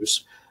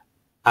Windows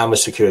and the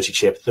security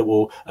chip that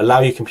will allow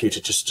your computer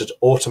just to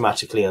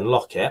automatically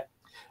unlock it.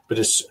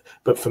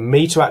 But for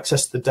me to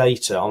access the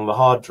data on the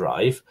hard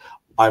drive,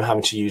 I'm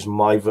having to use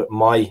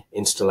my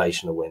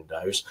installation of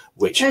Windows,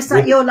 which... So it's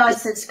like your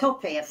licensed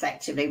copy,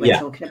 effectively, we're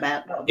talking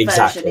about, not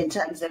version in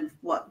terms of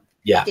what...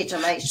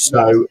 digitalization.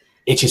 So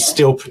it is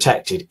still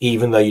protected,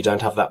 even though you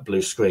don't have that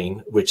blue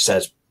screen which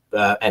says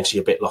enter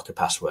your BitLocker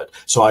password.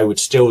 So I would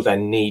still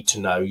then need to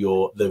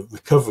know the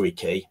recovery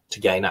key to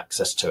gain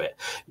access to it.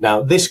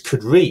 Now, this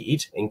could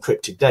read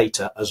encrypted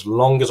data as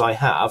long as I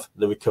have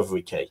the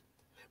recovery key,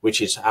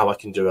 which is how I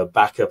can do a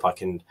backup. I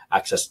can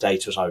access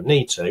data as I would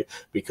need to,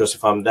 because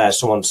if I'm there,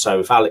 so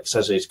if Alex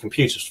says his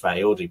computer's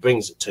failed, he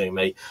brings it to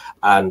me,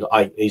 and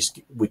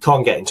we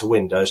can't get into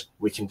Windows,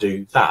 we can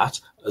do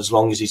that as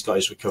long as he's got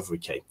his recovery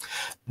key.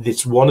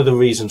 It's one of the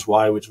reasons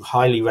why I would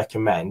highly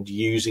recommend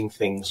using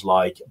things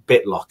like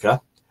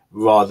BitLocker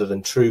rather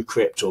than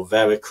TrueCrypt or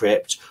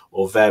VeriCrypt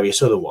or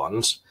various other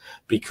ones,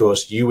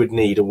 because you would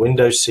need a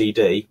Windows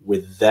CD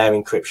with their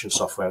encryption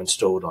software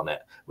installed on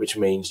it, which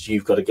means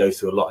you've got to go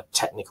through a lot of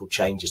technical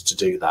changes to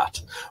do that.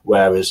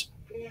 Whereas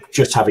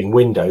just having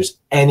Windows,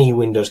 any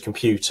Windows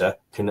computer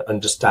can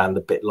understand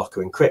the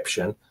BitLocker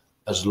encryption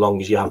as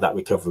long as you have that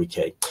recovery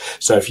key.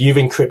 So if you've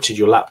encrypted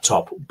your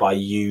laptop by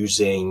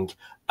using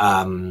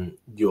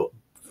your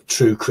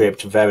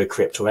TrueCrypt,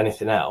 VeriCrypt, or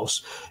anything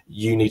else,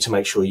 you need to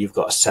make sure you've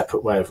got a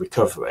separate way of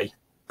recovery,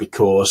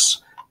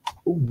 because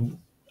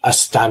a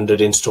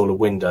standard install of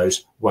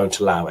Windows won't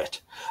allow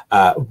it,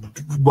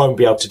 won't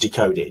be able to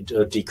decode it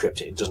or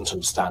decrypt it. It doesn't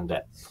understand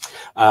it.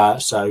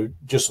 So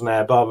just on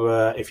there,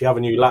 Barbara, if you have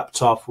a new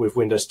laptop with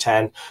Windows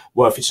 10,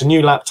 well, if it's a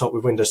new laptop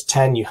with Windows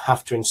 10, you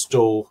have to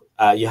install,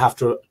 you have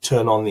to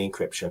turn on the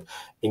encryption.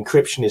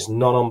 Encryption is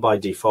not on by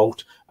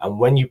default, and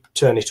when you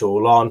turn it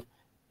all on,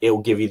 it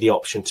will give you the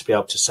option to be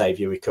able to save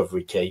your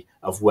recovery key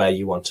of where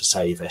you want to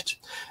save it.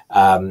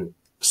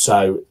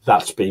 So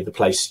that's be the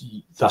place,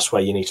 that's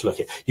where you need to look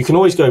at. You can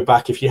always go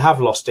back if you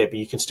have lost it, but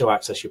you can still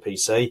access your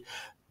PC.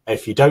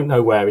 If you don't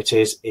know where it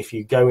is, if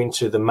you go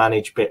into the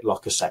Manage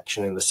BitLocker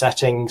section in the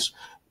settings,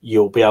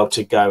 you'll be able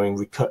to go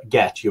and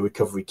get your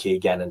recovery key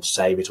again and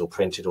save it or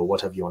print it or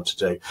whatever you want to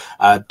do.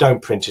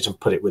 Don't print it and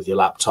put it with your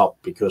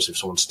laptop, because if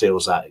someone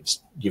steals that,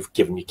 you've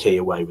given your key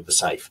away with the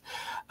safe.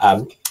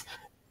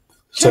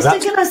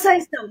 Tristan, can I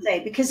say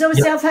something? Because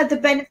obviously I've had the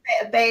benefit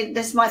of being,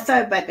 this is my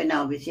third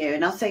webinar with you,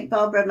 and I think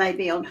Barbara may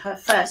be on her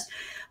first.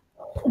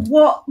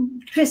 What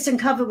Tristan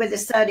covered with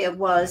us earlier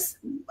was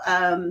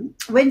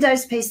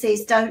Windows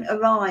PCs don't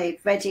arrive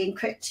ready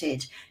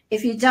encrypted.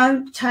 If you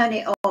don't turn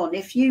it on,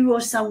 if you or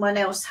someone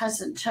else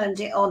hasn't turned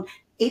it on,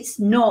 it's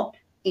not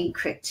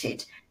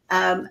encrypted.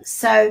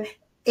 So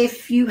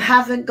if you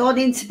haven't gone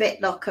into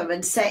BitLocker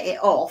and set it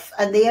off,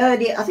 and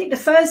I think the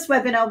first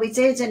webinar we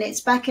did, and it's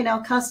back in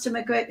our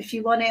customer group if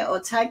you want it, or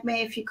tag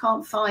me if you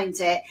can't find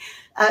it,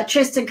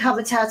 Tristan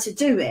covered how to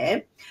do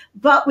it.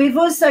 But we've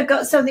also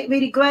got something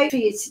really great for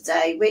you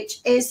today,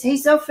 which is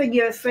he's offering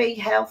you a free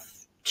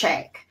health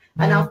check.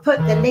 And I'll put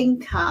the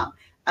link up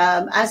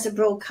as a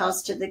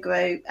broadcast to the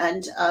group,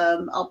 and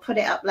I'll put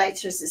it up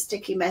later as a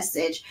sticky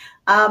message.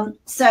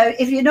 So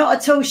if you're not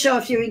at all sure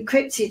if you're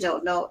encrypted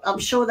or not, I'm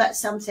sure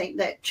that's something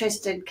that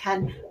Tristan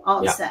can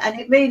answer. And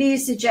it really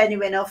is a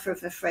genuine offer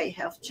of a free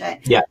health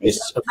check. Yeah,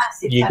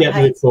 you get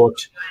the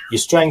report, your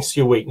strengths,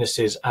 your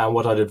weaknesses, and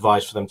what I'd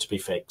advise for them to be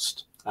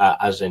fixed.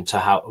 As into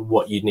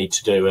what you need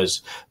to do,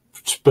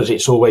 but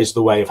it's always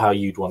the way of how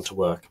you'd want to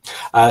work.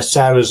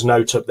 Sarah's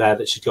note up there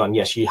that she's gone,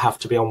 yes, you have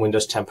to be on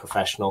Windows 10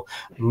 Professional.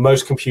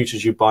 Most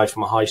computers you buy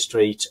from a high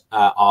street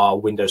are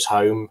Windows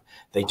Home.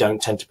 They don't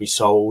tend to be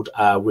sold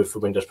with the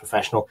Windows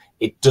Professional.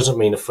 It doesn't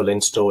mean a full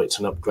install. It's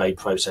an upgrade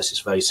process.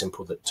 It's very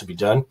simple to be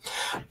done.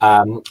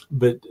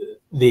 But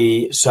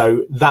the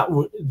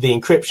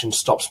encryption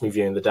stops me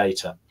viewing the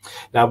data.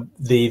 Now,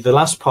 the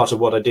last part of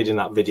what I did in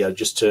that video,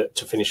 just to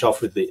finish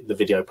off with the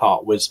video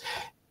part, was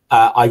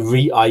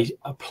I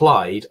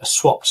applied a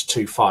swapped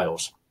two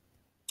files.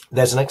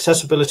 There's an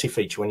accessibility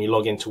feature when you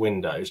log into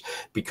Windows,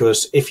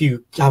 because if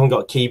you haven't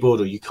got a keyboard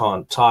or you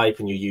can't type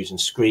and you're using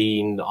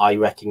screen, eye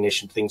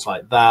recognition, things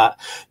like that,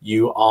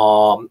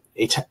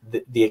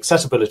 the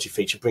accessibility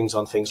feature brings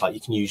on things like you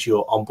can use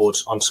your onboard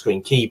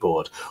on-screen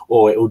keyboard,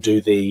 or it will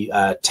do the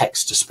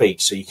text to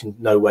speech, so you can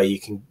know where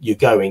you're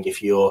going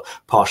if you're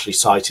partially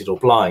sighted or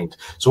blind.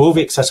 So all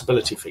the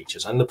accessibility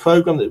features, and the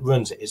program that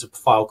runs it is a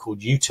file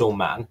called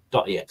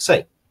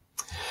utilman.exe.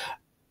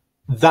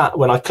 That,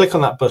 when I click on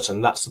that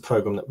button, that's the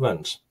program that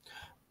runs.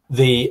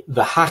 The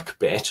hack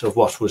bit of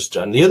what was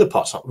done, the other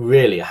part's not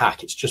really a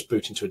hack, it's just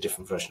booting to a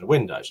different version of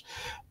Windows.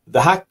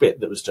 The hack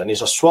bit that was done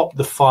is I swapped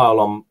the file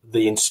on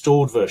the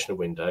installed version of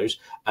Windows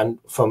and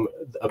from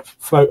a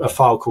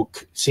file called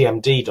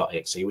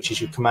cmd.exe, which is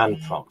your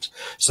command prompt.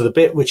 So the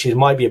bit which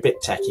might be a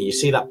bit techy, you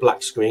see that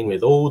black screen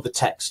with all the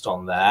text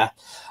on there.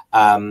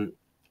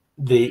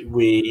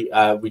 We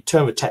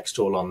turn the text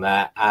all on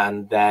there,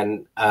 and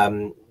then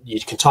you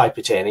can type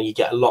it in and you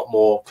get a lot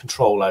more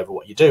control over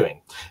what you're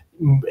doing.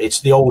 It's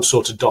the old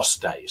sort of DOS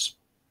days,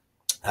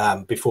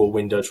 before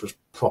Windows was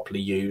properly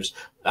used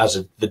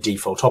as the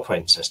default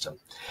operating system.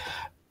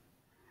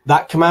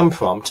 That command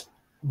prompt,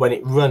 when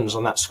it runs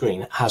on that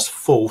screen, has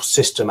full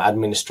system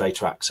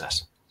administrator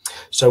access.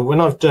 So what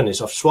I've done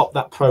is I've swapped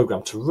that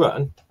program to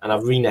run, and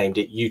I've renamed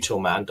it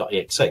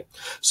utilman.exe.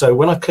 So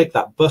when I click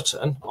that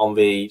button on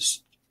the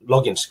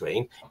login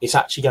screen, it's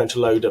actually going to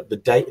load up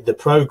the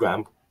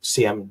program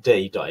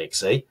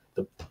cmd.exe,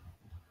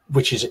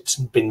 which is, it's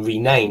been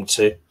renamed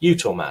to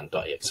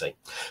utilman.exe.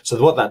 So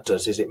what that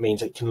does is it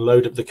means it can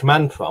load up the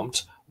command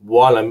prompt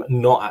while I'm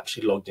not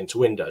actually logged into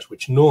Windows,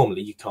 which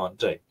normally you can't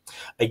do.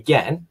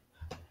 Again,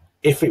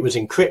 if it was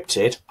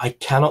encrypted, I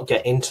cannot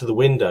get into the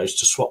Windows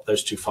to swap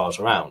those two files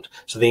around.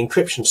 So the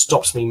encryption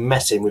stops me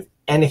messing with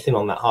anything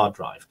on that hard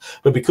drive.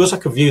 But because I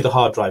can view the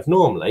hard drive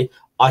normally,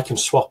 I can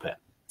swap it.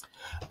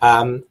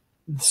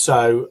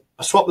 So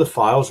I swap the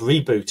files,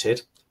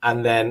 rebooted,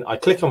 and then I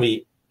click on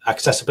the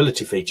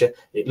accessibility feature.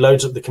 It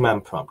loads up the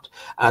command prompt.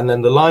 And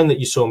then the line that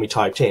you saw me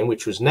typed in,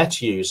 which was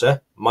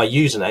netuser, my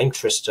username,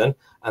 Tristan,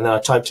 and then I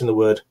typed in the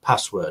word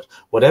password.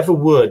 Whatever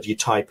word you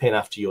type in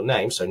after your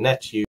name, so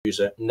netuser,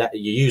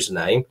 your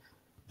username,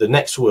 the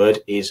next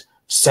word is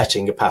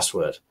setting a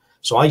password.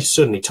 So I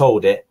suddenly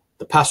told it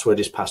the password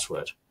is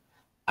password.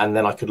 And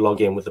then I could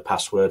log in with the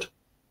password.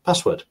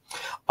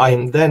 I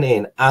am then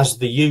in as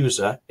the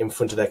user in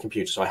front of their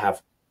computer. So I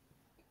have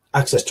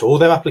access to all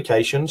their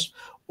applications,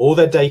 all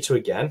their data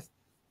again.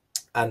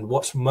 And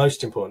what's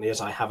most importantly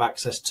is I have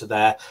access to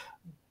their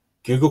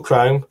Google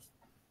Chrome,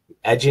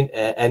 Edge,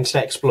 Internet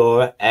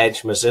Explorer,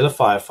 Edge, Mozilla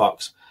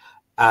Firefox,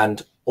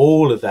 and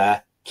all of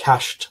their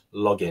cached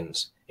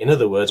logins. In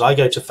other words, I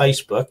go to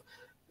Facebook.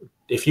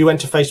 If you went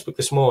to Facebook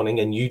this morning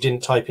and you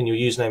didn't type in your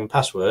username and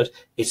password,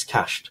 it's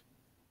cached.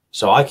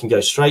 So I can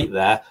go straight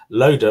there,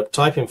 load up,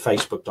 type in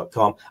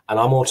facebook.com, and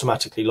I'm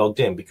automatically logged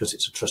in because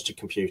it's a trusted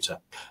computer.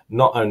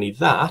 Not only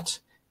that,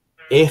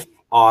 if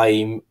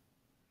I'm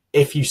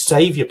if you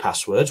save your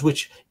passwords,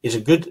 which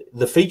is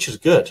the feature's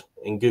good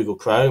in Google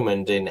Chrome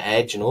and in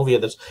Edge and all the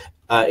others,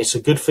 it's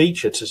a good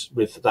feature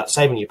with that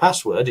saving your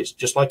password. It's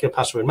just like a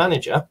password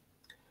manager.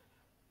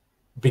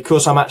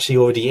 Because I'm actually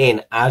already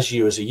in as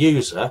you as a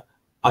user,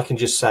 I can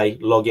just say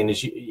log in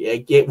as you.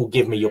 It will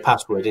give me your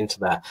password into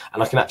there,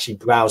 and I can actually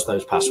browse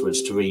those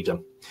passwords to read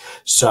them.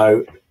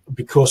 So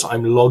because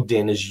I'm logged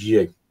in as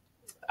you,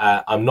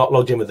 I'm not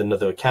logged in with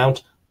another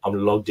account.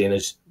 I'm logged in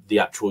as the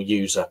actual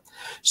user.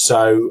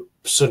 So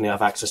suddenly I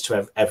have access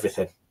to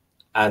everything.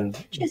 And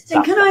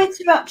Tristan, can I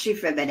interrupt you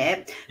for a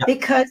minute? Yep.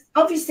 Because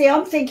obviously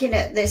I'm thinking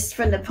at this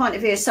from the point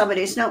of view of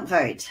somebody who's not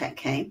very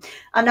techy.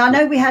 And I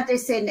know we had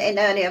this in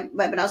earlier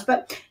webinars,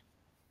 but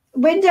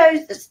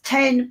Windows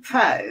 10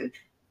 Pro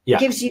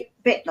gives you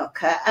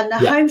BitLocker and the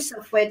home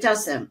software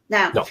doesn't.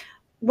 Now,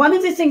 one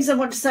of the things I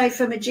want to say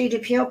from a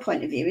GDPR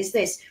point of view is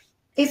this.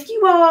 If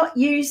you are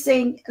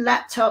using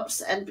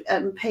laptops and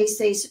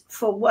PCs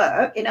for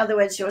work, in other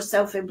words, you're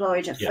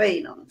self-employed, a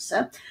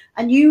freelancer,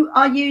 and you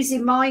are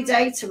using my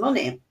data on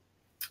it,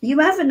 you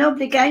have an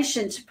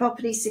obligation to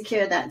properly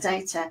secure that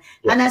data.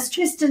 And as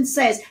Tristan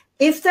says,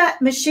 if that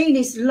machine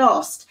is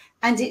lost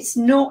and it's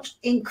not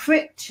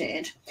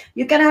encrypted,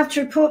 you're going to have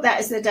to report that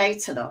as the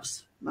data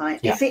loss.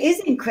 Right. If it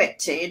is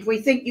encrypted, we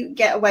think you can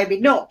get away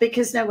with not,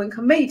 because no one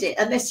can read it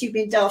unless you've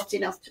been daft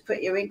enough to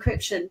put your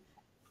encryption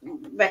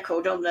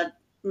record on the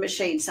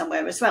machine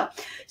somewhere as well.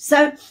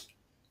 So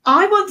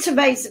I want to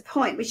raise a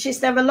point, which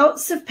is there are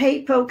lots of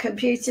people,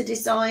 computer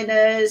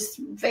designers,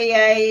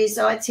 VAs,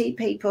 IT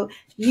people,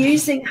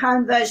 using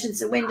home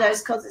versions of Windows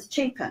because it's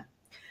cheaper.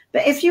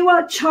 But if you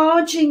are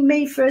charging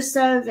me for a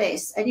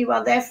service and you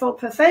are therefore a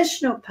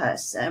professional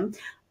person,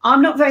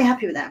 I'm not very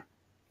happy with that.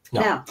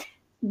 Now,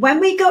 when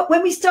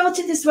we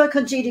started this work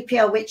on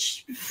GDPR,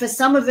 which for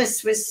some of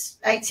us was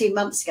 18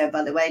 months ago,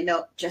 by the way,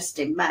 not just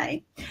in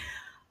May,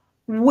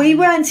 we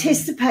were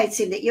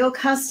anticipating that your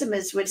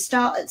customers would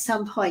start at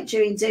some point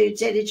doing due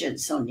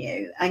diligence on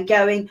you and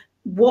going,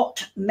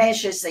 what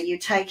measures are you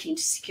taking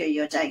to secure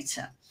your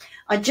data?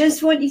 I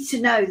just want you to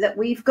know that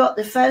we've got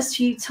the first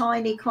few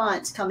tiny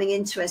clients coming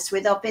into us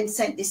with, I've been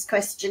sent this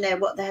questionnaire,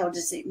 what the hell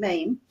does it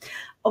mean?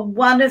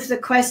 One of the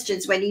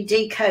questions when you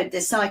decode the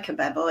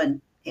psychobabble,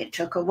 and it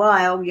took a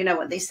while, you know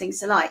what these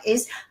things are like,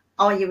 is,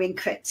 are you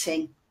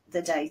encrypting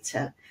the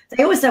data?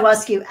 They also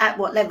ask you at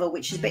what level,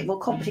 which is a bit more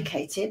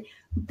complicated.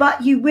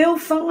 But you will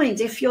find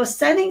if you're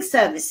selling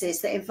services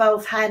that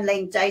involve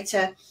handling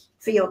data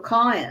for your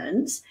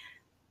clients,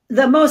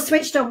 the more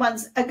switched on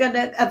ones are going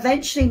to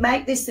eventually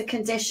make this a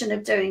condition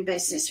of doing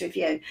business with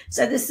you.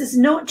 So this is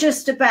not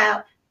just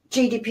about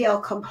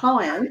GDPR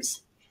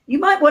compliance. You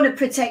might want to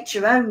protect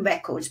your own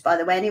records, by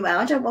the way. Anyway,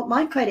 I don't want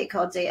my credit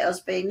card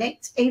details being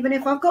nicked, even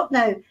if I've got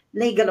no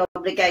legal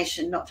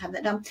obligation not to have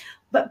that done.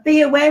 But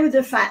be aware of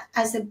the fact,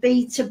 as a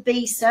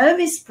B2B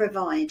service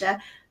provider,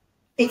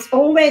 it's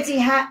already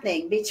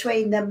happening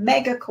between the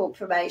mega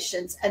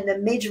corporations and the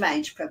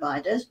mid-range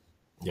providers.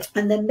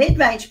 And the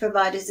mid-range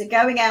providers are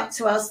going out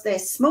to us, their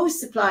small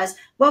suppliers.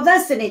 Well,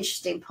 that's an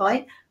interesting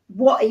point.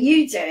 What are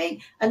you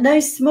doing? And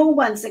those small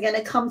ones are going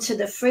to come to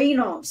the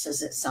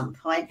freelancers at some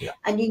point.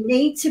 And you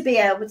need to be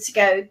able to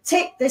go,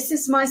 tick, this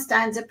is my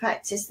standard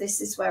practice.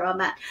 This is where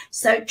I'm at.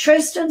 So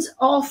Tristan's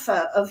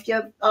offer of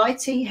your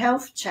IT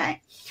health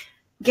check,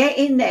 get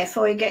in there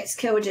before he gets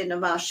killed in a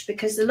rush,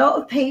 because a lot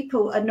of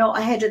people are not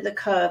ahead of the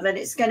curve, and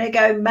it's going to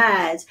go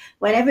mad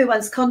when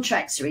everyone's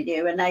contracts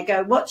renew and they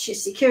go, what's your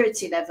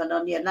security level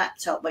on your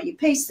laptop or your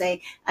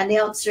PC? And the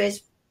answer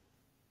is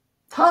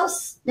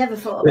pass, never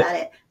thought about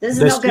it. This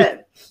is not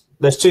good.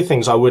 There's two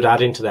things I would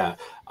add into there.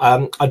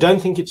 I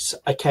don't think it's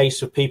a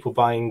case of people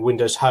buying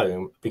Windows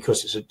Home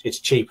because it's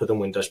cheaper than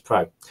Windows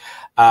Pro.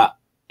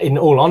 In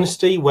all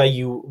honesty,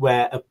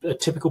 where a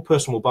typical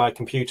person will buy a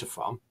computer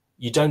from,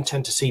 you don't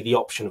tend to see the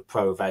option of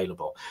Pro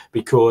available,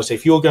 because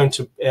if you're going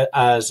to,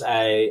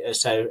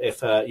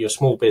 if you're a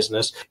small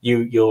business,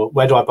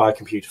 where do I buy a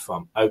computer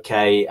from?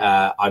 Okay,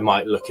 I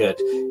might look at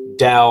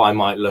Dell, I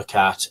might look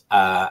at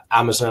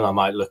Amazon, I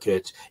might look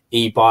at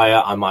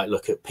eBuyer, I might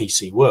look at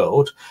PC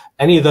World.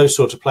 Any of those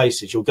sort of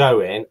places you'll go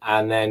in,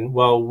 and then,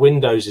 well,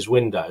 Windows is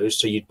Windows,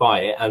 so you'd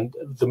buy it, and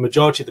the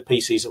majority of the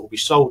PCs that will be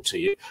sold to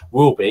you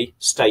will be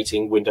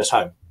stating Windows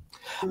Home.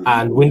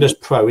 And Windows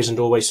Pro isn't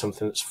always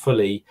something that's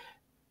fully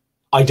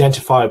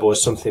identifiable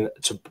as something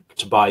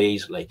to buy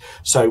easily.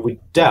 So with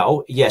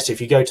Dell, yes,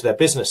 if you go to their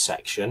business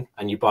section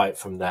and you buy it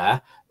from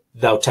there,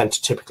 they'll tend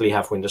to typically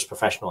have Windows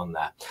Professional on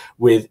there.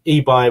 With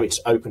eBuyer, it's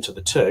open to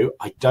the two.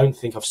 I don't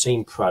think I've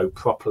seen Pro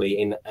properly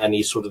in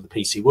any sort of the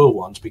PC World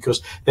ones,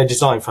 because they're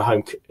designed for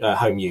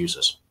home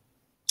users.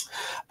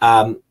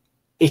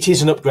 It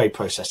is an upgrade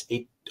process.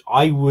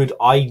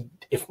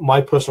 If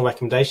my personal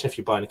recommendation, if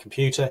you're buying a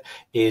computer,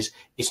 is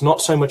it's not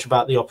so much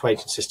about the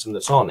operating system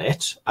that's on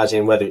it, as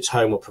in whether it's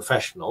home or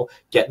professional,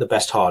 get the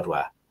best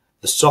hardware.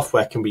 The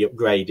software can be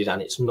upgraded,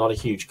 and it's not a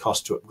huge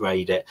cost to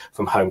upgrade it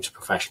from home to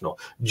professional.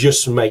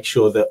 Just to make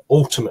sure that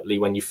ultimately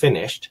when you're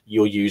finished,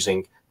 you're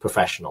using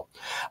professional.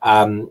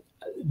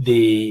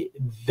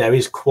 there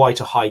is quite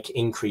a hike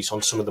increase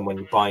on some of them when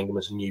you're buying them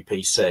as a new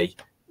PC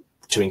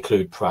to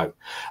include Pro,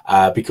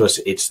 because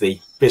it's the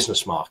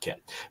business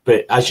market.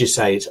 But as you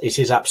say, it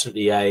is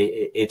absolutely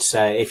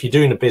if you're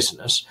doing a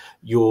business,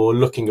 you're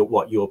looking at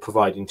what you're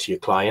providing to your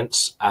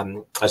clients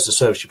as the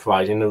service you're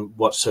providing and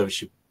what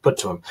service you put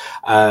to them.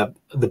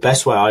 The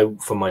best way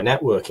from my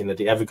networking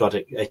that it ever got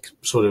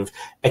sort of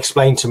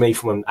explained to me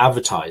from an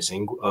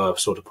advertising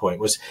sort of point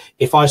was,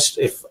 if I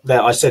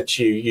said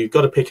to you, you've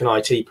got to pick an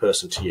IT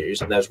person to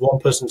use, and there's one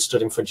person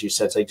stood in front of you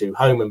said they do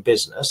home and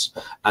business,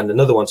 and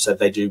another one said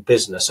they do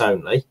business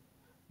only,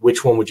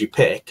 which one would you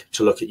pick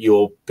to look at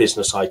your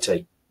business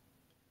IT?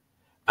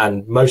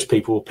 And most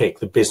people will pick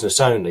the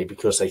business only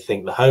because they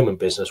think the home and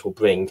business will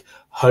bring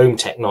home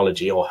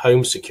technology or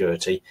home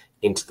security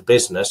into the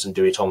business and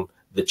do it on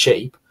the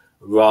cheap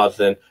rather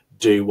than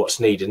do what's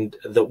needed.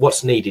 That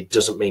what's needed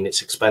doesn't mean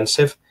it's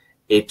expensive.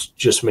 It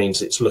just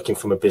means it's looking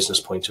from a business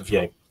point of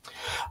view.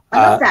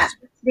 I love that.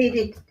 What's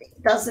needed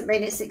doesn't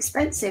mean it's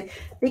expensive,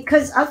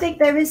 because I think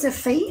there is a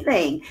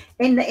feeling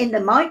in the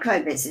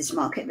micro business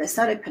market, the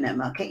solopreneur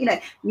market, you know,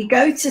 you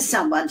go to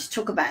someone to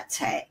talk about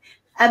tech,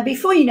 and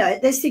before you know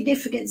it, there's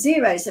significant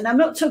zeros. And I'm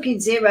not talking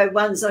 0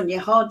 1s on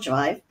your hard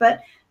drive, but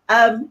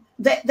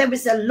there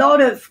was a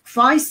lot of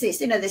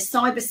crisis. You know, there's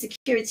cyber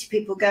security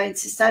people going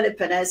to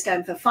solopreneurs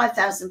going, for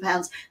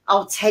 £5,000,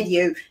 I'll tell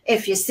you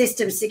if your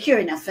system's secure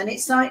enough. And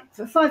it's like,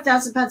 for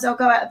 £5,000, I'll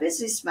go out of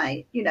business,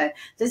 mate. You know,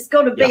 there's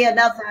got to be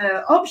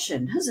another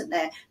option, hasn't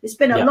there? There's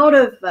been a lot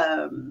of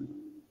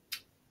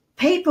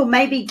people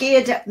maybe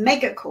geared at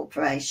mega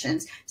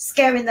corporations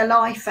scaring the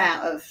life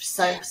out of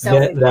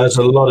there's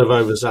a lot of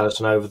overzealous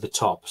and over the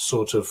top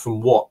sort of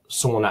from what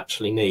someone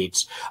actually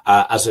needs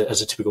as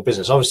a typical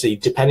business. Obviously,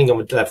 depending on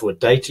the level of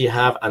data you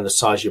have and the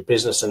size of your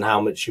business and how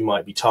much you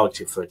might be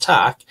targeted for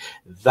attack,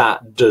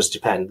 that does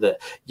depend. That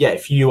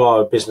if you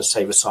are a business,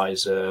 say the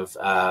size of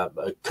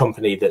a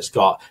company that's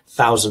got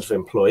thousands of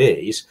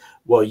employees,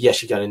 well,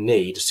 yes, you're going to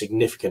need a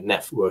significant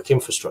network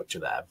infrastructure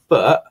there.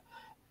 But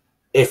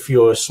if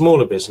you're a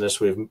smaller business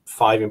with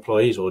 5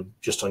 employees or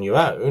just on your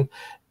own,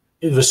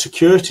 the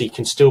security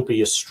can still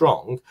be as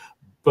strong,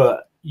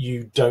 but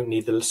you don't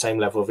need the same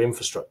level of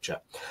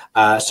infrastructure.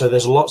 So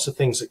there's lots of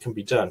things that can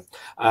be done.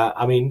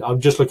 I mean, I'm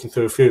just looking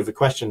through a few of the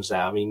questions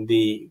there. I mean,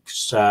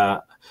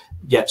 so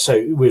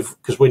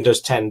because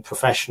Windows 10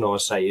 Professional, I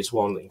say, is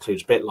one that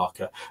includes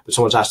BitLocker, but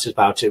someone's asked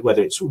about it,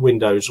 whether it's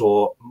Windows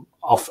or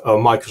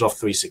Microsoft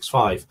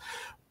 365.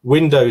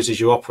 Windows is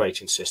your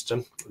operating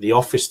system. The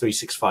Office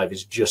 365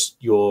 is just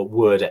your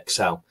Word,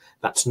 Excel.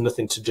 That's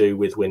nothing to do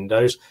with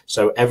Windows.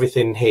 So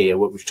everything here,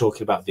 what we're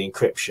talking about, the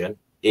encryption,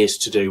 is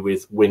to do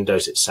with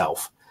Windows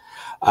itself.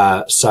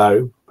 It is.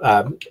 I've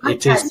got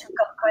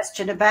a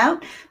question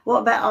about.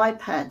 What about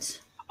iPads?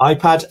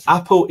 iPad,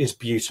 Apple is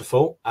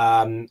beautiful.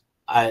 I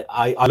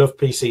love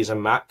PCs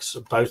and Macs.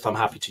 Both I'm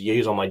happy to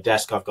use. On my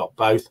desk, I've got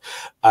both.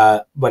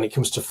 When it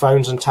comes to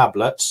phones and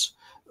tablets,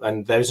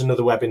 and there's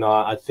another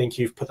webinar, I think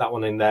you've put that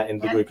one in there in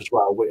the group as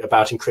well,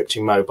 about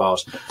encrypting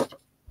mobiles.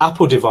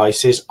 Apple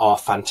devices are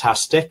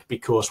fantastic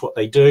because what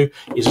they do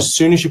is, as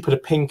soon as you put a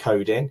PIN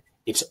code in,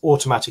 it's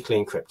automatically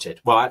encrypted.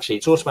 Well, actually,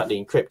 it's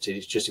automatically encrypted.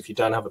 It's just if you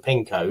don't have a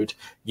PIN code,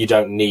 you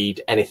don't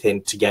need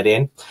anything to get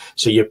in.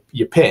 So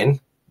your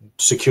PIN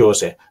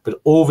secures it. But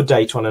all the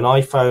data on an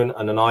iPhone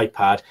and an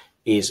iPad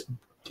is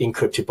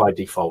encrypted by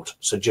default.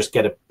 So just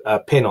get a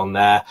PIN on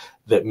there.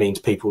 That means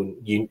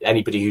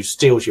anybody who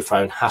steals your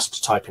phone has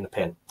to type in a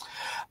PIN.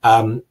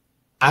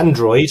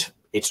 Android,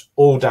 it's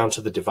all down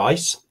to the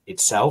device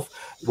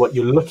itself. What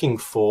you're looking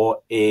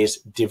for is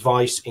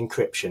device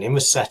encryption in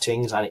the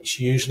settings, and it's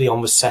usually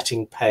on the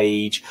setting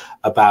page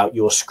about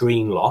your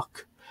screen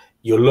lock.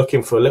 You're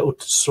looking for a little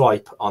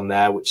swipe on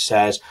there which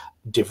says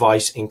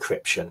device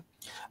encryption,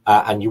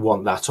 and you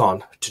want that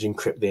on to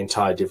encrypt the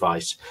entire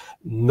device.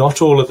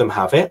 Not all of them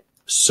have it.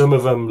 Some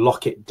of them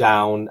lock it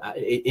down.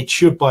 It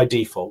should by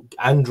default.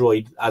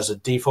 Android, as a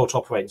default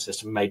operating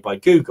system made by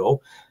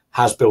Google,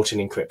 has built-in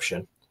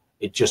encryption.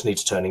 It just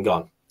needs turning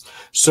on.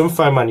 Some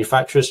phone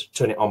manufacturers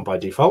turn it on by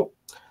default.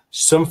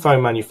 Some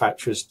phone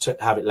manufacturers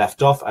have it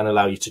left off and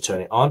allow you to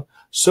turn it on.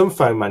 Some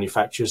phone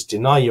manufacturers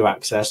deny you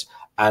access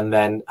and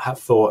then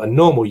for a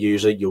normal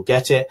user, you'll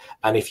get it.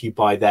 And if you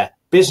buy their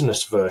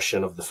business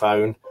version of the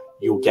phone,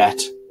 you'll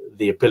get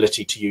the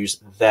ability to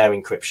use their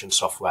encryption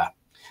software.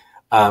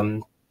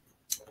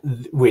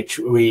 Which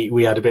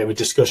we had a bit of a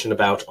discussion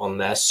about on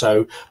there.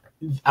 So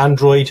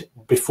Android,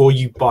 before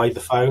you buy the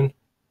phone,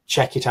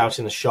 check it out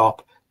in the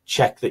shop,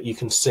 check that you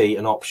can see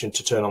an option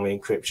to turn on the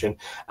encryption,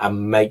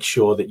 and make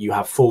sure that you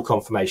have full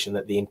confirmation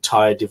that the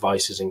entire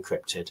device is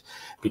encrypted,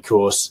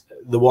 because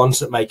the ones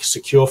that make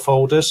secure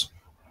folders,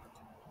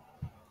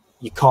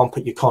 you can't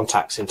put your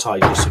contacts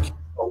inside your secure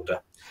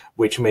folder,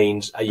 which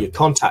means your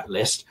contact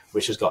list,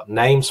 which has got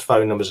names,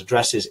 phone numbers,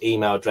 addresses,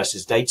 email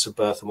addresses, dates of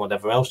birth, and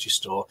whatever else you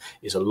store,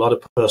 is a lot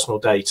of personal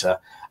data.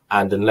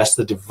 And unless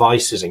the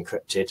device is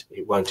encrypted,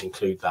 it won't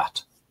include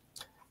that.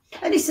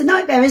 And it's a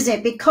nightmare, isn't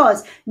it?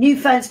 Because new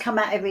phones come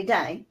out every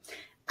day.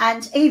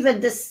 And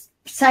even this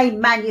say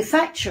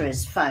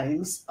manufacturers'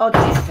 phones are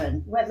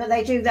different, whether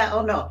they do that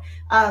or not.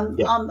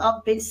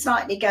 I've been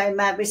slightly going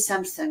mad with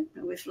Samsung,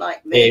 with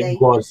like really,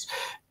 It was.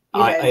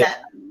 you know,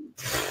 that.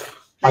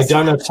 I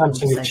don't know if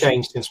Samsung have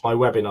changed since my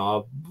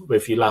webinar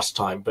with you last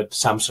time, but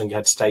Samsung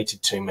had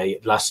stated to me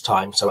last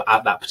time, so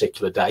at that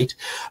particular date,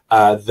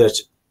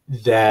 that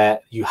they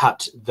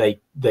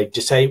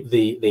disabled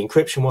the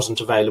encryption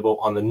wasn't available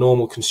on the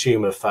normal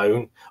consumer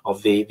phone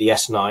of the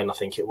S9, I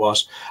think it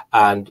was,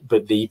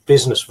 but the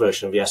business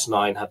version of the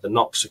S9 had the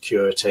Knox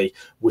security,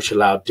 which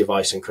allowed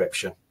device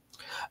encryption.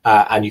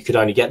 And you could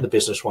only get the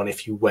business one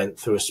if you went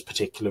through a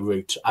particular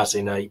route, as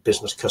in a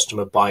business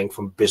customer buying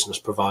from a business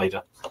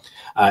provider.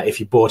 If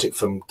you bought it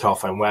from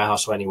Carphone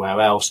Warehouse or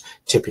anywhere else,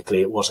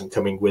 typically it wasn't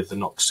coming with the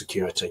Knox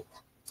security.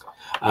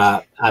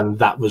 And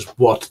that was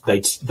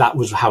that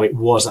was how it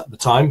was at the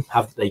time.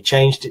 Have they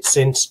changed it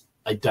since?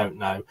 I don't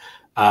know.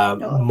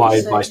 My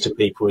advice to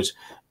people is,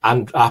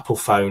 and Apple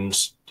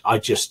phones,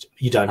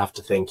 you don't have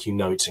to think, you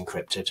know it's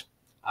encrypted.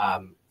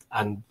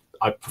 And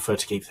I prefer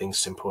to keep things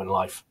simple in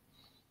life.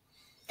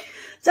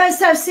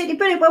 That's absolutely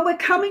brilliant. Well, we're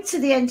coming to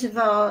the end of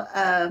our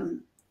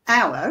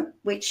hour,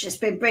 which has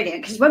been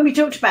brilliant, because when we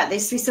talked about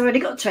this, we've already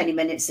got 20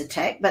 minutes of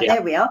tech, but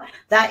there we are.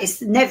 That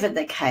is never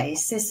the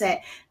case, is it?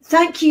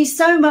 Thank you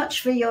so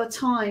much for your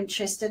time,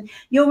 Tristan.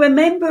 You're a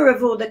member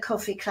of all the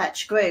Coffee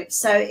Clutch groups,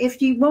 so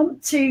if you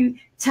want to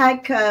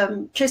tag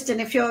Tristan,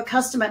 if you're a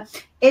customer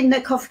in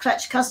the Coffee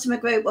Clutch customer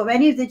group or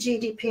any of the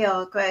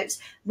GDPR groups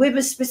with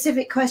a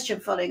specific question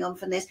following on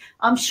from this,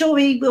 I'm sure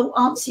he will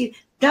answer you.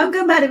 Don't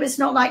go mad if it's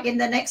not like in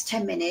the next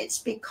 10 minutes,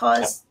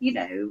 because, you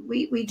know,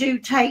 we do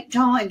take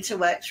time to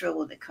work through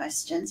all the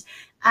questions.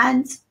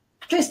 And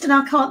Tristan,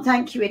 I can't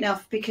thank you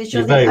enough, because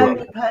you're the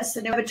only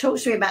person who ever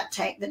talks to me about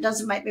tech that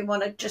doesn't make me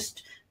want to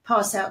just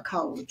pass out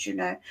cold, you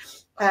know.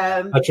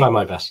 I try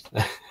my best.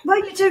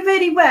 Well, you do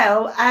really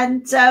well,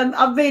 and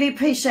I really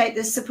appreciate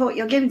the support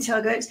you're giving to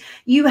our groups.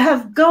 You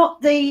have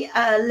got the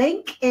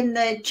link in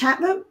the chat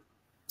room.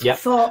 Yep.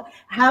 For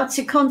how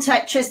to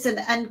contact Tristan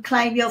and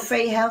claim your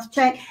free health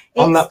check.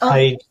 On that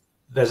page,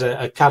 there's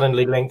a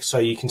Calendly link, so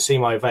you can see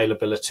my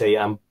availability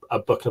and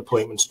book an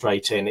appointment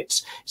straight in.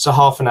 It's a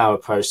half-an-hour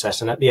process,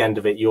 and at the end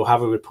of it, you'll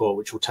have a report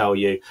which will tell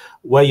you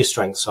where your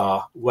strengths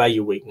are, where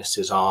your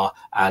weaknesses are,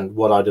 and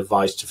what I'd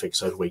advise to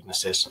fix those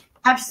weaknesses.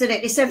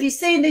 Absolutely. So if you're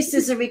seeing this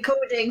as a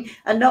recording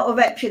and not a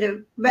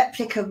replica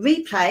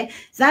replay,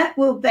 that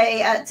will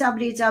be at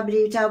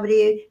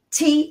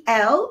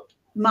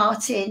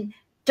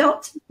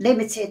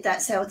www.tlmartin.limited,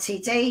 that's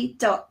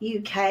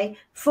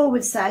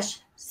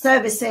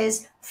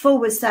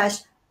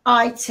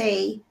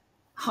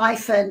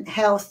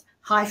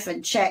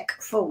ltd.uk/services/IT-health-check/.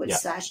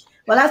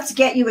 We'll have to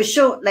get you a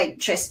short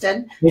link,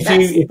 Tristan. If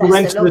you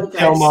went to the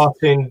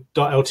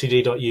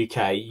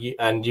tlmartin.ltd.uk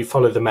and you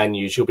follow the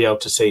menus, you'll be able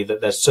to see that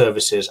there's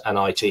services and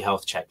IT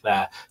health check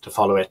there to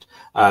follow it.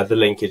 The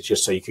link is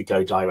just so you could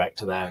go direct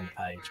to their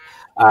page.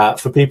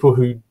 For people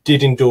who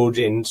did indulge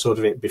in sort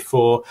of it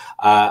before,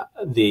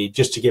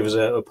 just to give us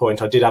a point,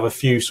 I did have a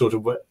few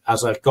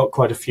as I've got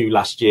quite a few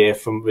last year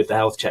with the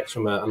health checks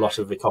from a lot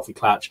of the Coffee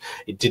Clutch.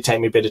 It did take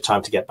me a bit of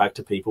time to get back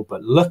to people,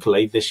 but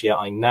luckily this year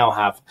I now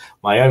have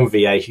my own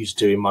VA who's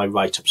doing my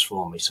write-ups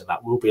for me, so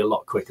that will be a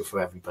lot quicker for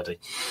everybody.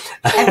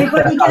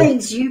 Everybody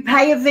gains. You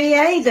pay a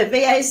VA, the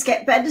VAs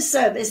get better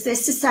service.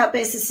 This is how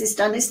business is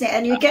done, isn't it?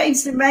 And you're getting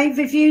some rave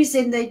reviews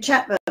in the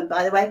chat room,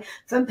 by the way,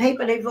 from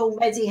people who've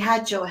already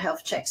had your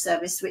health check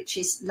service, which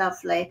is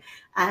lovely.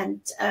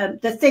 And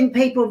the thing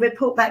people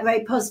report back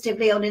very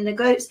positively on in the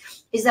groups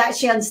is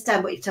actually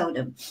understand what you've told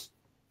them.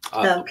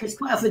 Because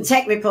quite often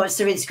tech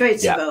reports are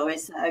inscrutable.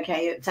 It's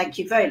okay, thank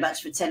you very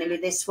much for telling me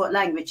this, what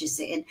language is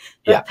it in?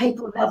 But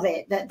people love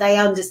it, that they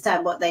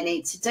understand what they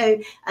need to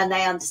do and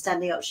they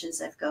understand the options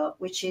they've got,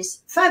 which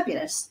is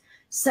fabulous.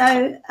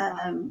 So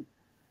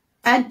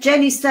and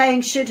Jenny's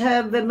saying, should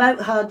her remote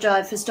hard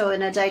drive for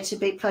storing her data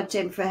be plugged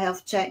in for a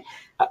health check?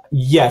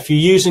 Yeah, if you're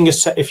using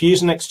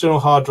an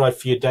external hard drive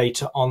for your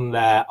data on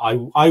there,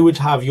 I would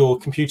have your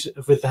computer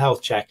with the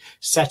health check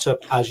set up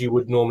as you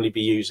would normally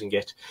be using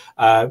it,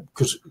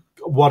 because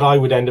what I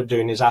would end up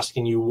doing is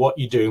asking you what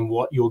you're doing,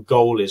 what your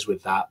goal is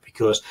with that,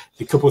 because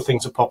the couple of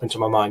things that pop into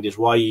my mind is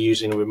why you're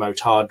using a remote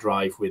hard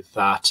drive with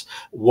that,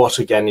 what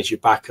again is your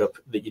backup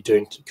that you're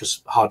doing,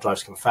 because hard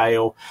drives can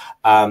fail,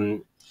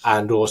 and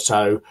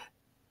also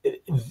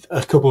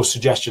a couple of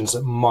suggestions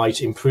that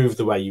might improve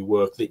the way you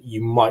work that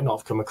you might not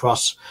have come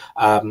across,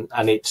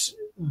 and it's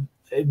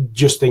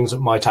just things that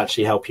might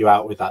actually help you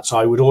out with that. So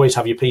I would always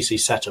have your PC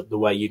set up the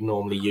way you'd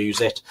normally use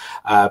it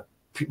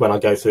when I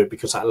go through it,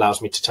 because that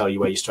allows me to tell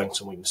you where your strengths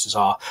and weaknesses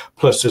are.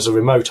 Plus, as a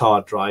remote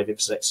hard drive, if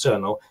it's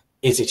external,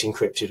 is it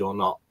encrypted or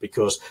not?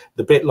 Because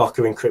the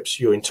BitLocker encrypts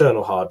your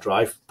internal hard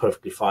drive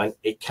perfectly fine.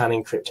 It can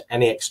encrypt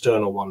any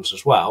external ones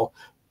as well,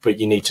 but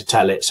you need to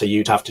tell it. So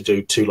you'd have to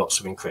do 2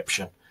 lots of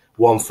encryption,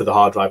 one for the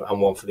hard drive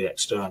and one for the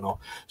external.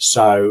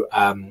 So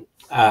and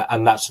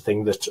that's the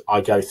thing that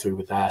I go through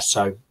with there,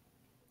 so,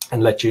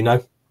 and let you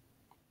know.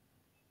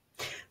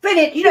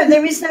 Brilliant. You know,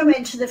 there is no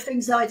end to the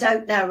things I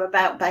don't know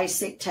about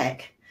basic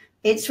tech.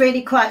 It's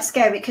really quite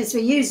scary because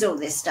we use all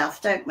this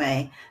stuff, don't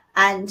we?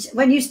 And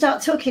when you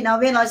start talking, I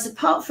realise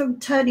apart from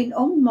turning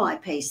on my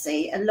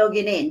PC and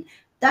logging in,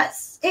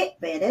 that's it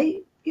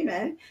really, you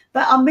know.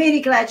 But I'm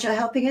really glad you're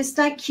helping us.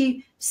 Thank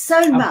you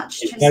so much,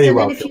 Tristan. Very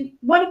and if you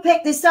want to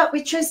pick this up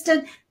with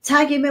Tristan,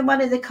 tag him in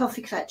one of the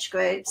Coffee Clutch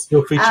groups.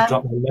 Feel free to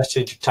drop me a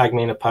message, tag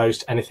me in a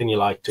post, anything you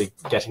like to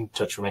get in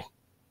touch with me.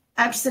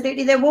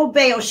 Absolutely. There will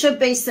be or should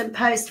be some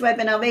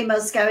post-webinar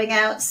emails going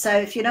out. So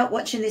if you're not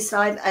watching this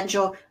live and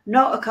you're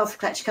not a Coffee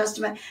Clutch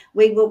customer,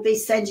 we will be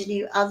sending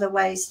you other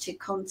ways to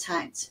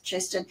contact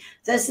Tristan.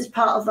 This is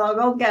part of our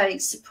ongoing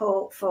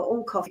support for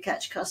all Coffee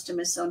Clutch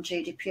customers on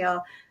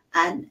GDPR.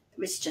 And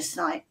it's just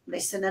like,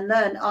 listen and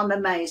learn. I'm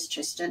amazed,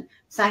 Tristan.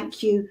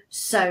 Thank you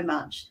so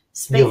much.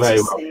 Speak to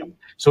you soon.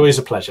 It's always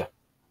a pleasure.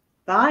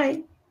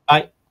 Bye.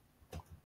 Bye.